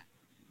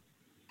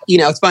 you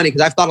know, it's funny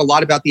because I've thought a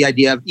lot about the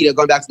idea of, you know,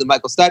 going back to the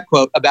Michael Stipe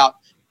quote about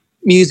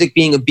music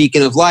being a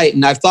beacon of light.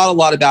 And I've thought a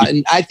lot about,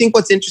 and I think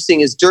what's interesting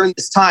is during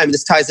this time,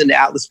 this ties into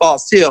Atlas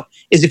Falls too,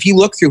 is if you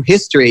look through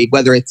history,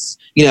 whether it's,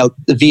 you know,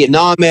 the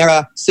Vietnam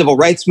era, civil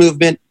rights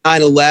movement,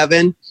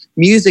 9/11,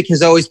 music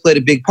has always played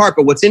a big part.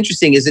 But what's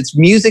interesting is it's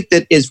music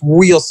that is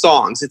real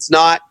songs. It's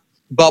not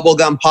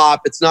bubblegum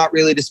pop. It's not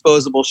really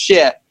disposable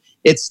shit.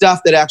 It's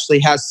stuff that actually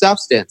has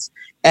substance.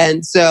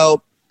 And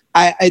so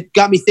it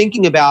got me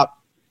thinking about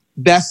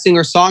best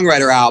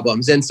singer-songwriter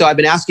albums. And so I've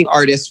been asking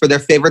artists for their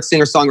favorite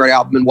singer-songwriter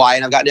album and why.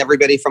 And I've gotten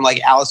everybody from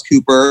like Alice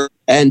Cooper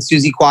and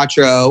Suzi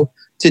Quatro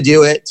to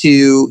do it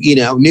to, you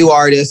know, new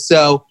artists.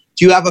 So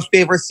do you have a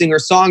favorite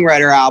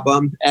singer-songwriter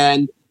album?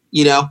 And,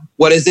 you know,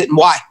 what is it and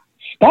why?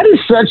 That is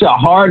such a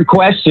hard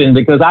question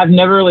because I've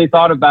never really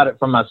thought about it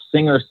from a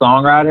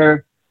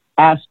singer-songwriter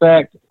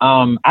aspect.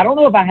 I don't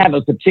know if I have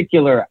a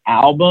particular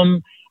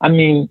album. I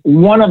mean,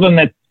 one of them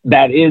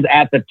that is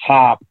at the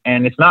top,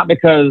 and it's not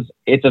because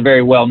it's a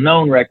very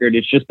well-known record.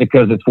 It's just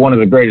because it's one of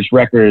the greatest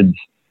records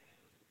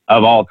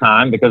of all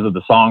time because of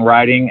the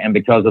songwriting and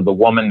because of the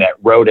woman that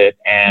wrote it.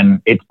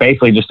 And it's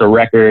basically just a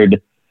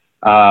record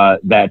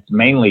that's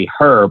mainly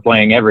her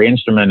playing every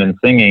instrument and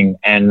singing,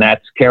 and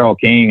that's Carole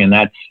King, and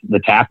that's the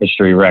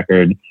Tapestry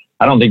record.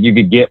 I don't think you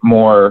could get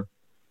more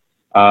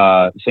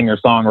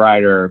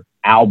singer-songwriter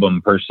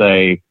album per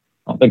se.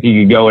 I don't think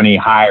you could go any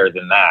higher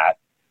than that,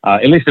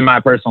 at least in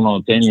my personal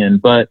opinion.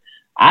 But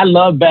I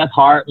love Beth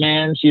Hart,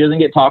 man. She doesn't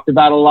get talked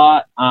about a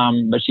lot,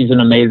 but she's an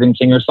amazing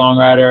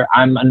singer-songwriter.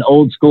 I'm an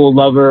old school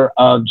lover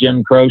of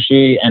Jim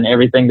Croce and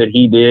everything that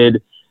he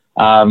did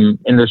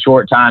in the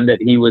short time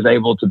that he was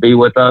able to be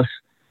with us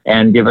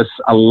and give us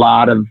a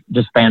lot of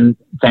just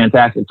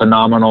fantastic,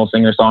 phenomenal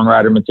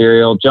singer-songwriter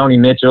material. Joni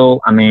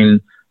Mitchell, I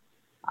mean,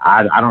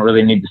 I don't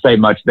really need to say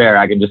much there.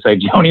 I can just say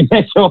Joni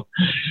Mitchell.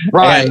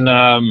 Right.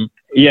 And,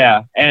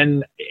 yeah.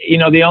 And, you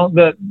know,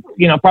 the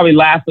you know, probably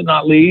last but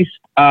not least,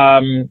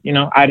 you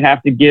know, I'd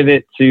have to give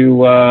it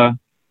to,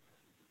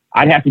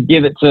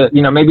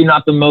 you know, maybe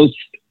not the most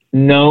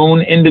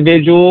known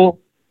individual.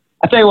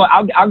 I'll tell you what,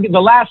 I'll the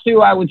last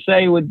two I would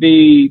say would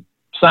be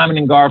Simon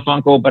and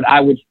Garfunkel, but I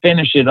would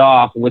finish it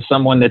off with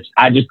someone that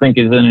I just think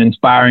is an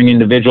inspiring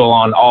individual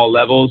on all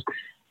levels.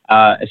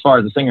 As far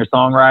as a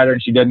singer-songwriter,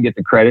 and she doesn't get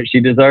the credit she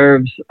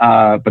deserves,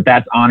 but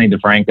that's Ani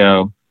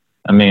DeFranco.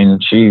 I mean,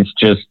 she's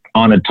just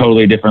on a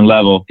totally different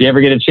level. If you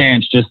ever get a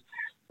chance, just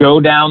go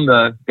down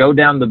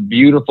the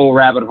beautiful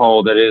rabbit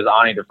hole that is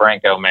Ani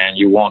DeFranco, man.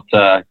 You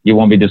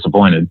won't be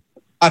disappointed.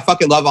 I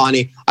fucking love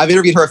Ani. I've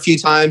interviewed her a few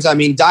times. I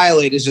mean,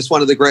 Dilate is just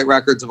one of the great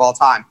records of all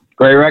time.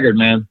 Great record,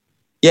 man.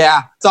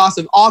 Yeah, it's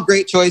awesome. All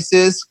great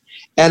choices.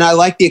 And I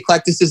like the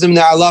eclecticism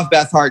there. I love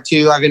Beth Hart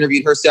too. I've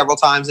interviewed her several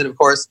times. And of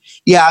course,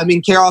 yeah, I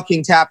mean, Carole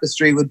King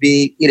Tapestry would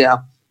be, you know,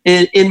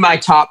 in my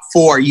top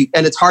four.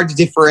 And it's hard to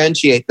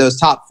differentiate those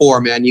top four,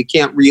 man. You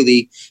can't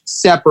really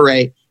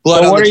separate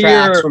Blood on the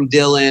Tracks from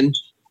Dylan.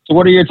 So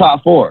what are your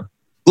top four?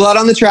 Blood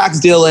on the Tracks,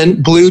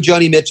 Dylan. Blue,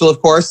 Joni Mitchell,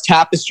 of course.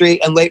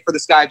 Tapestry, and Late for the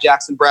Sky,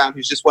 Jackson Browne,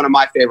 who's just one of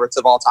my favorites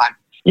of all time.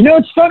 You know,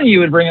 it's funny you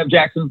would bring up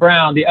Jackson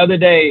Browne. The other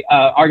day,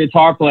 our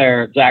guitar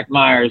player, Zach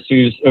Myers,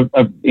 who's,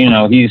 you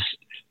know, he's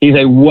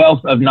a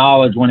wealth of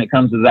knowledge when it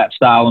comes to that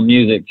style of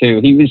music, too.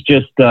 He was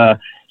just,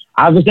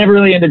 I was never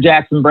really into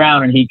Jackson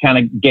Browne, and he kind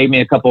of gave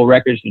me a couple of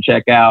records to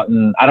check out.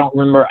 And I don't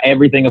remember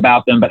everything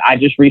about them, but I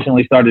just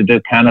recently started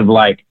to kind of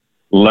like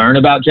learn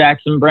about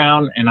Jackson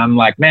Browne. And I'm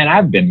like, man,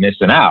 I've been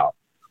missing out.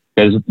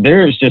 because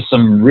there's just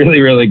some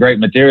really, really great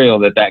material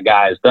that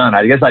guy has done.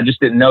 I guess I just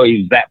didn't know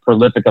he was that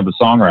prolific of a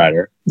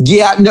songwriter.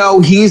 Yeah,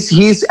 no,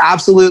 he's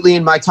absolutely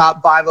in my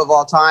top 5 of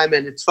all time.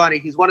 And it's funny,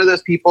 he's one of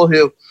those people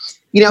who,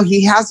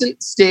 he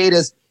hasn't stayed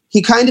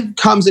he kind of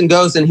comes and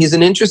goes, and he's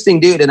an interesting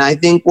dude. And I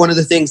think one of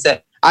the things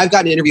that I've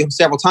gotten to interview him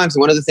several times,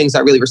 and one of the things I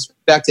really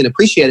respect and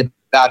appreciate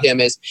about him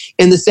is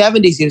in the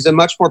 70s, he was a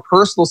much more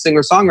personal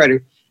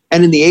singer-songwriter.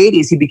 And in the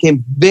 80s, he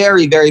became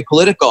very, very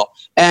political.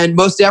 And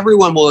most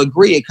everyone will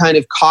agree it kind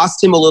of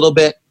cost him a little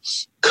bit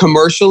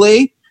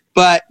commercially.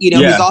 But,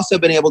 he's also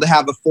been able to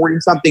have a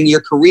 40-something year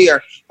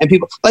career. And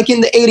people, like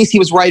in the 80s, he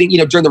was writing,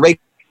 during the Reagan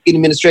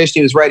administration,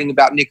 he was writing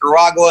about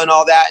Nicaragua and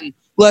all that. And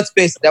let's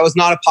face it, that was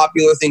not a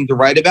popular thing to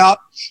write about.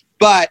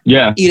 But,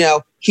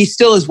 he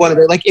still is one of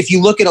the, like, if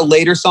you look at a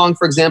later song,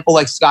 for example,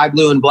 like Sky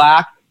Blue and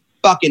Black,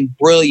 fucking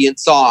brilliant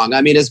song.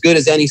 I mean, as good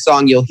as any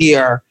song you'll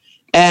hear.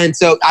 And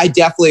so I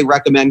definitely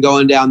recommend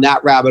going down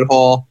that rabbit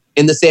hole.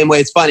 In the same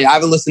way, it's funny, I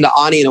haven't listened to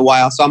Ani in a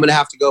while, so I'm going to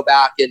have to go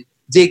back and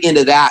dig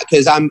into that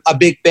because I'm a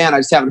big fan. I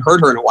just haven't heard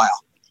her in a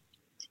while.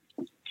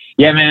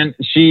 Yeah, man,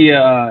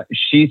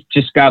 she's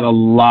just got a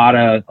lot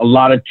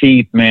of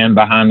teeth, man,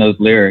 behind those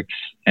lyrics,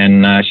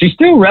 and she's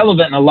still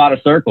relevant in a lot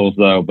of circles,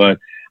 though. But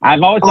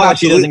I've always thought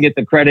she doesn't get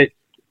the credit.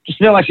 Just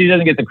feel like she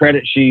doesn't get the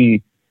credit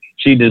she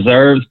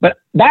deserves, but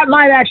that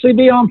might actually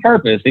be on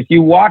purpose. If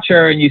you watch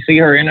her and you see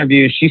her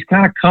interviews, she's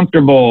kind of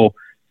comfortable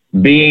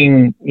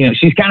being,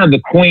 she's kind of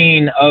the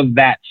queen of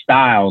that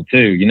style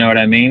too. You know what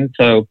I mean?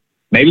 So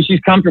maybe she's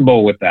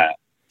comfortable with that.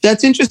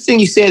 That's interesting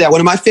you say that. One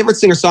of my favorite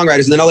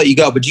singer-songwriters, and then I'll let you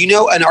go, but do you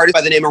know an artist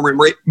by the name of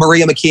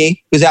Maria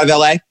McKee, who's out of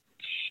LA?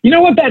 You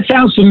know what? That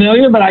sounds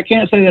familiar, but I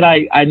can't say that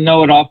I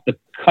know it off the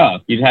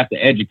cuff. You'd have to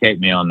educate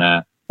me on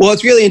that. Well,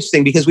 it's really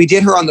interesting because we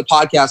did her on the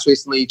podcast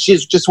recently.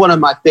 She's just one of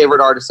my favorite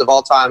artists of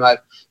all time. I've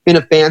been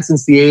a fan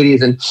since the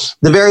 80s. And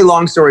the very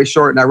long story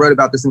short, and I wrote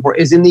about this before,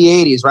 is in the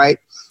 80s, right?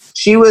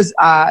 She was,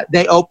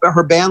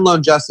 her band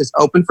Lone Justice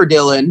opened for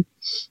Dylan,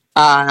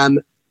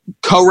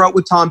 co-wrote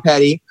with Tom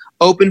Petty,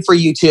 opened for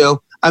U2.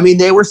 I mean,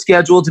 they were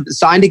scheduled to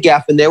sign to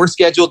Geffen. They were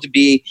scheduled to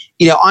be,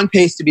 on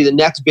pace to be the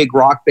next big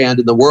rock band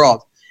in the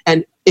world.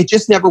 And it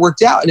just never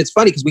worked out. And it's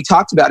funny because we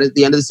talked about it at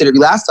the end of this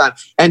interview last time.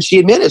 And she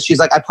admitted, she's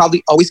like, I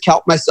probably always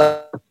kept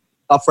myself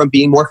from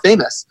being more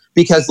famous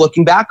because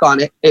looking back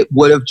on it, it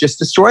would have just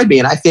destroyed me.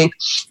 And I think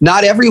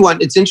not everyone,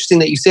 it's interesting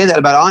that you say that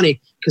about Ani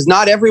because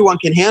not everyone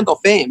can handle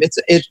fame.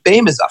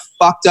 Fame is a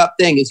fucked up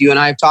thing, as you and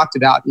I have talked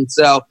about. And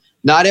so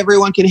not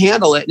everyone can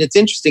handle it. And it's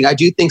interesting. I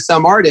do think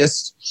some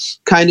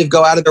artists kind of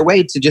go out of their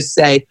way to just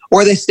say,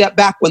 or they step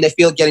back when they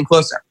feel getting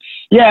closer.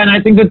 Yeah, and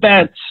I think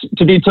that's,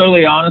 to be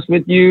totally honest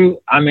with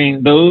you, I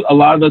mean, a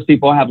lot of those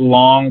people have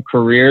long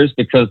careers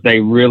because they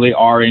really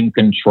are in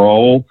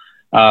control.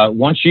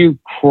 Once you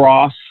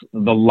cross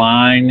the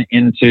line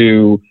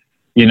into,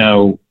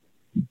 the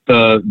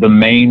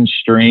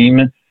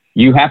mainstream,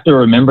 you have to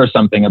remember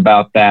something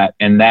about that,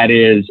 and that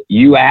is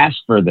you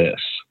asked for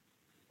this.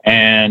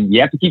 And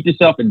you have to keep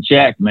yourself in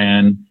check,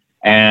 man.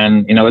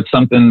 And, it's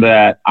something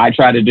that I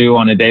try to do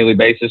on a daily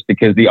basis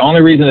because the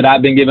only reason that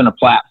I've been given a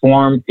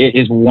platform, it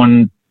is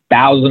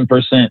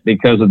 1,000%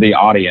 because of the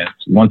audience.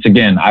 Once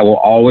again, I will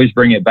always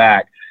bring it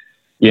back,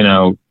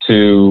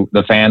 to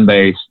the fan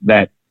base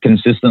that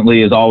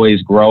consistently is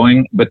always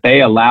growing, but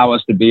they allow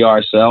us to be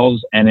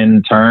ourselves. And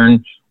in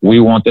turn,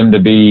 we want them to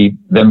be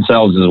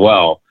themselves as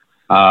well.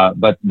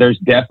 But there's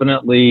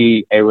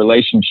definitely a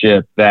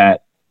relationship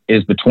that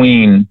is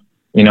between,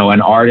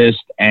 an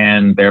artist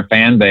and their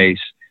fan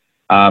base.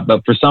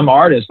 But for some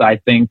artists, I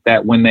think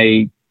that when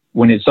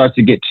it starts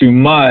to get too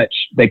much,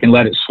 they can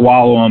let it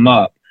swallow them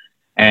up.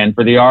 And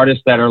for the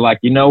artists that are like,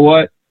 you know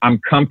what, I'm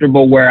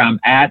comfortable where I'm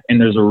at, and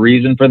there's a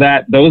reason for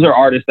that. Those are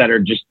artists that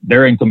are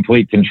they're in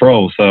complete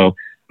control. So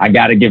I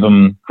got to give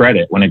them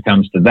credit when it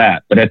comes to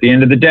that. But at the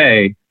end of the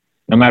day,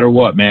 no matter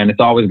what, man, it's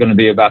always going to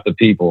be about the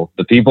people.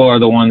 The people are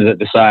the ones that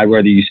decide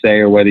whether you stay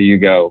or whether you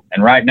go.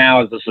 And right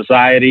now, as a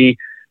society,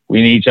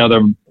 we need each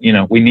other.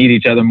 We need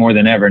each other more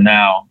than ever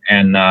now.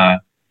 And,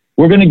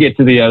 we're going to get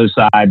to the other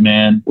side,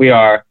 man. We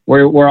are.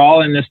 We're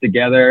all in this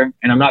together.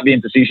 And I'm not being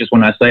facetious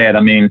when I say it.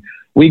 I mean,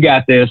 we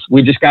got this.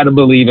 We just got to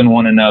believe in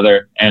one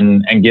another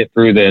and get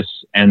through this.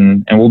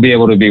 And we'll be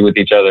able to be with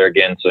each other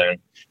again soon.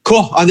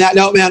 Cool. On that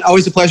note, man,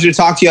 always a pleasure to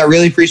talk to you. I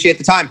really appreciate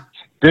the time.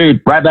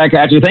 Dude, right back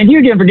at you. Thank you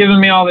again for giving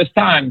me all this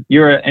time.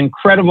 You're an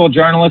incredible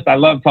journalist. I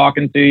love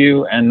talking to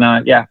you. And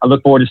I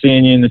look forward to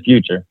seeing you in the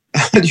future.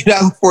 Dude,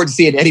 I look forward to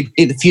seeing anybody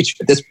in the future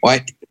at this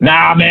point.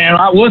 Nah, man,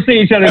 we'll see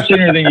each other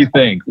sooner than you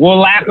think. We'll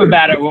laugh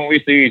about it when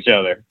we see each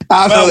other.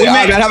 Absolutely. All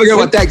right, man, have a good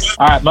one. Thanks.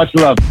 All right, much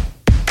love.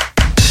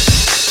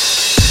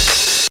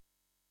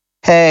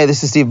 Hey,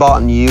 this is Steve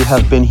Balton. You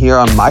have been here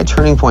on My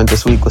Turning Point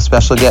this week with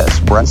special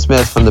guest Brent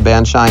Smith from the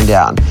band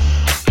Shinedown.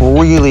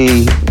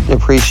 Really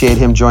appreciate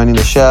him joining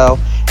the show,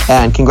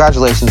 and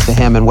congratulations to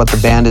him and what the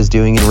band is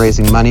doing in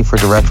raising money for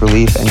direct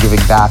relief and giving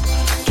back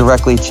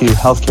directly to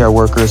healthcare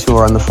workers who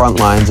are on the front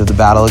lines of the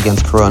battle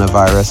against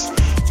coronavirus.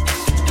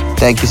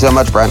 Thank you so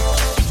much, Brent.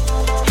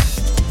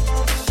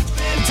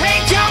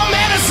 Take your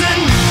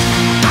medicine.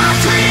 I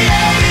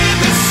created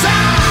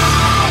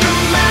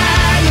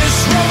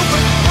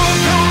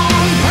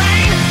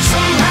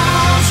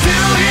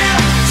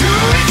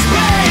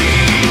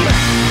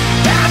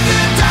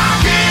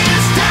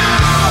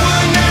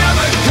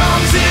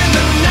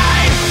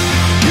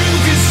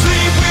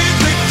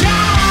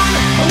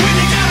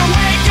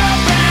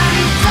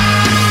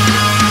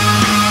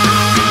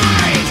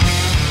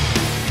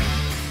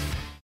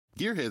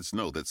heads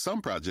know that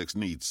some projects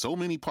need so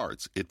many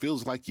parts, it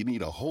feels like you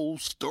need a whole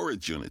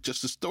storage unit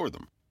just to store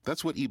them.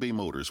 That's what eBay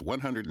Motors'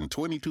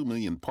 122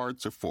 million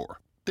parts are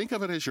for. Think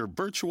of it as your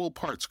virtual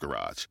parts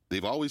garage.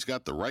 They've always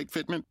got the right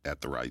fitment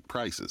at the right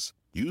prices.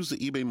 Use the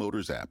eBay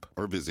Motors app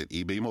or visit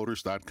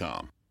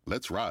ebaymotors.com.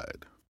 Let's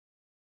ride.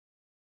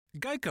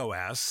 Geico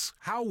asks,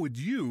 how would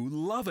you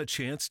love a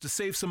chance to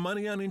save some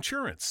money on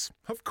insurance?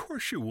 Of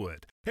course you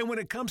would. And when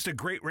it comes to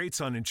great rates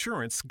on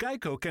insurance,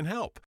 Geico can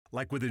help.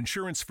 Like with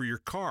insurance for your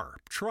car,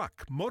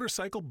 truck,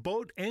 motorcycle,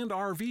 boat, and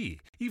RV.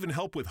 Even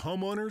help with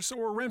homeowners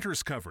or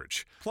renters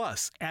coverage.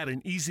 Plus, add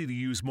an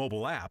easy-to-use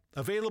mobile app,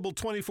 available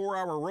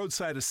 24-hour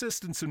roadside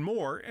assistance and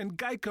more, and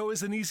Geico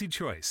is an easy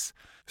choice.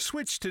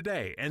 Switch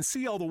today and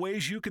see all the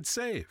ways you could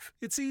save.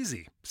 It's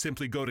easy.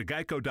 Simply go to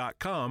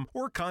geico.com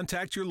or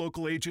contact your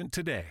local agent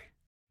today.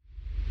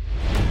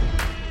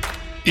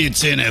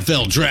 It's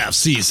NFL draft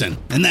season,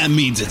 and that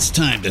means it's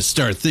time to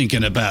start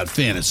thinking about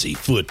fantasy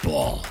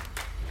football.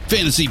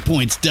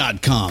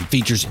 FantasyPoints.com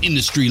features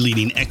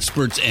industry-leading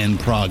experts and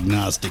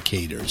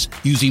prognosticators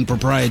using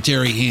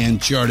proprietary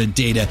hand-charted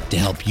data to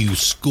help you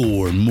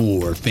score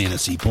more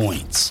fantasy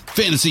points.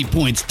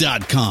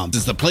 FantasyPoints.com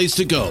is the place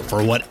to go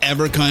for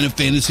whatever kind of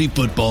fantasy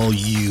football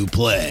you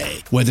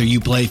play. Whether you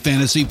play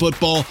fantasy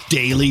football,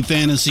 daily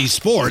fantasy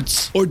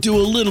sports, or do a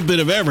little bit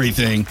of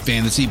everything,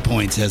 Fantasy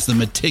Points has the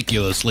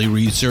meticulously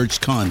researched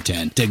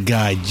content to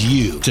guide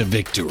you to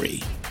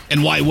victory.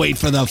 And why wait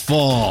for the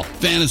fall?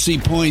 Fantasy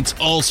Points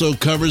also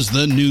covers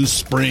the new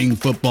spring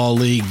football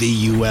league,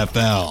 the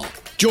UFL.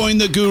 Join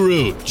the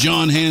guru,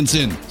 John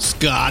Hansen,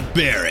 Scott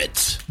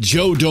Barrett,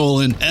 Joe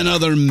Dolan, and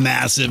other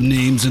massive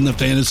names in the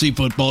fantasy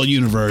football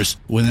universe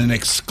with an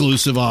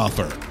exclusive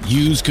offer.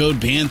 Use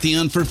code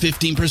Pantheon for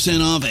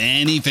 15% off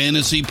any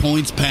Fantasy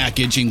Points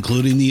package,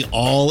 including the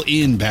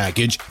all-in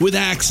package, with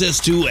access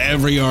to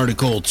every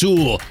article,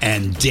 tool,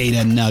 and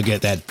data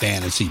nugget that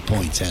Fantasy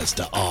Points has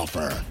to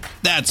offer.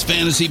 That's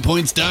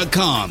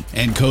FantasyPoints.com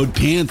and code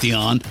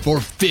Pantheon for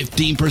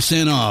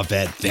 15% off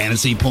at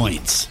Fantasy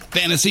Points.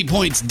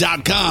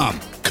 FantasyPoints.com,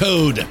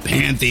 code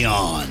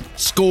Pantheon.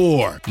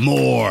 Score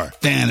more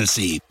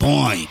fantasy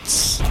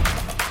points.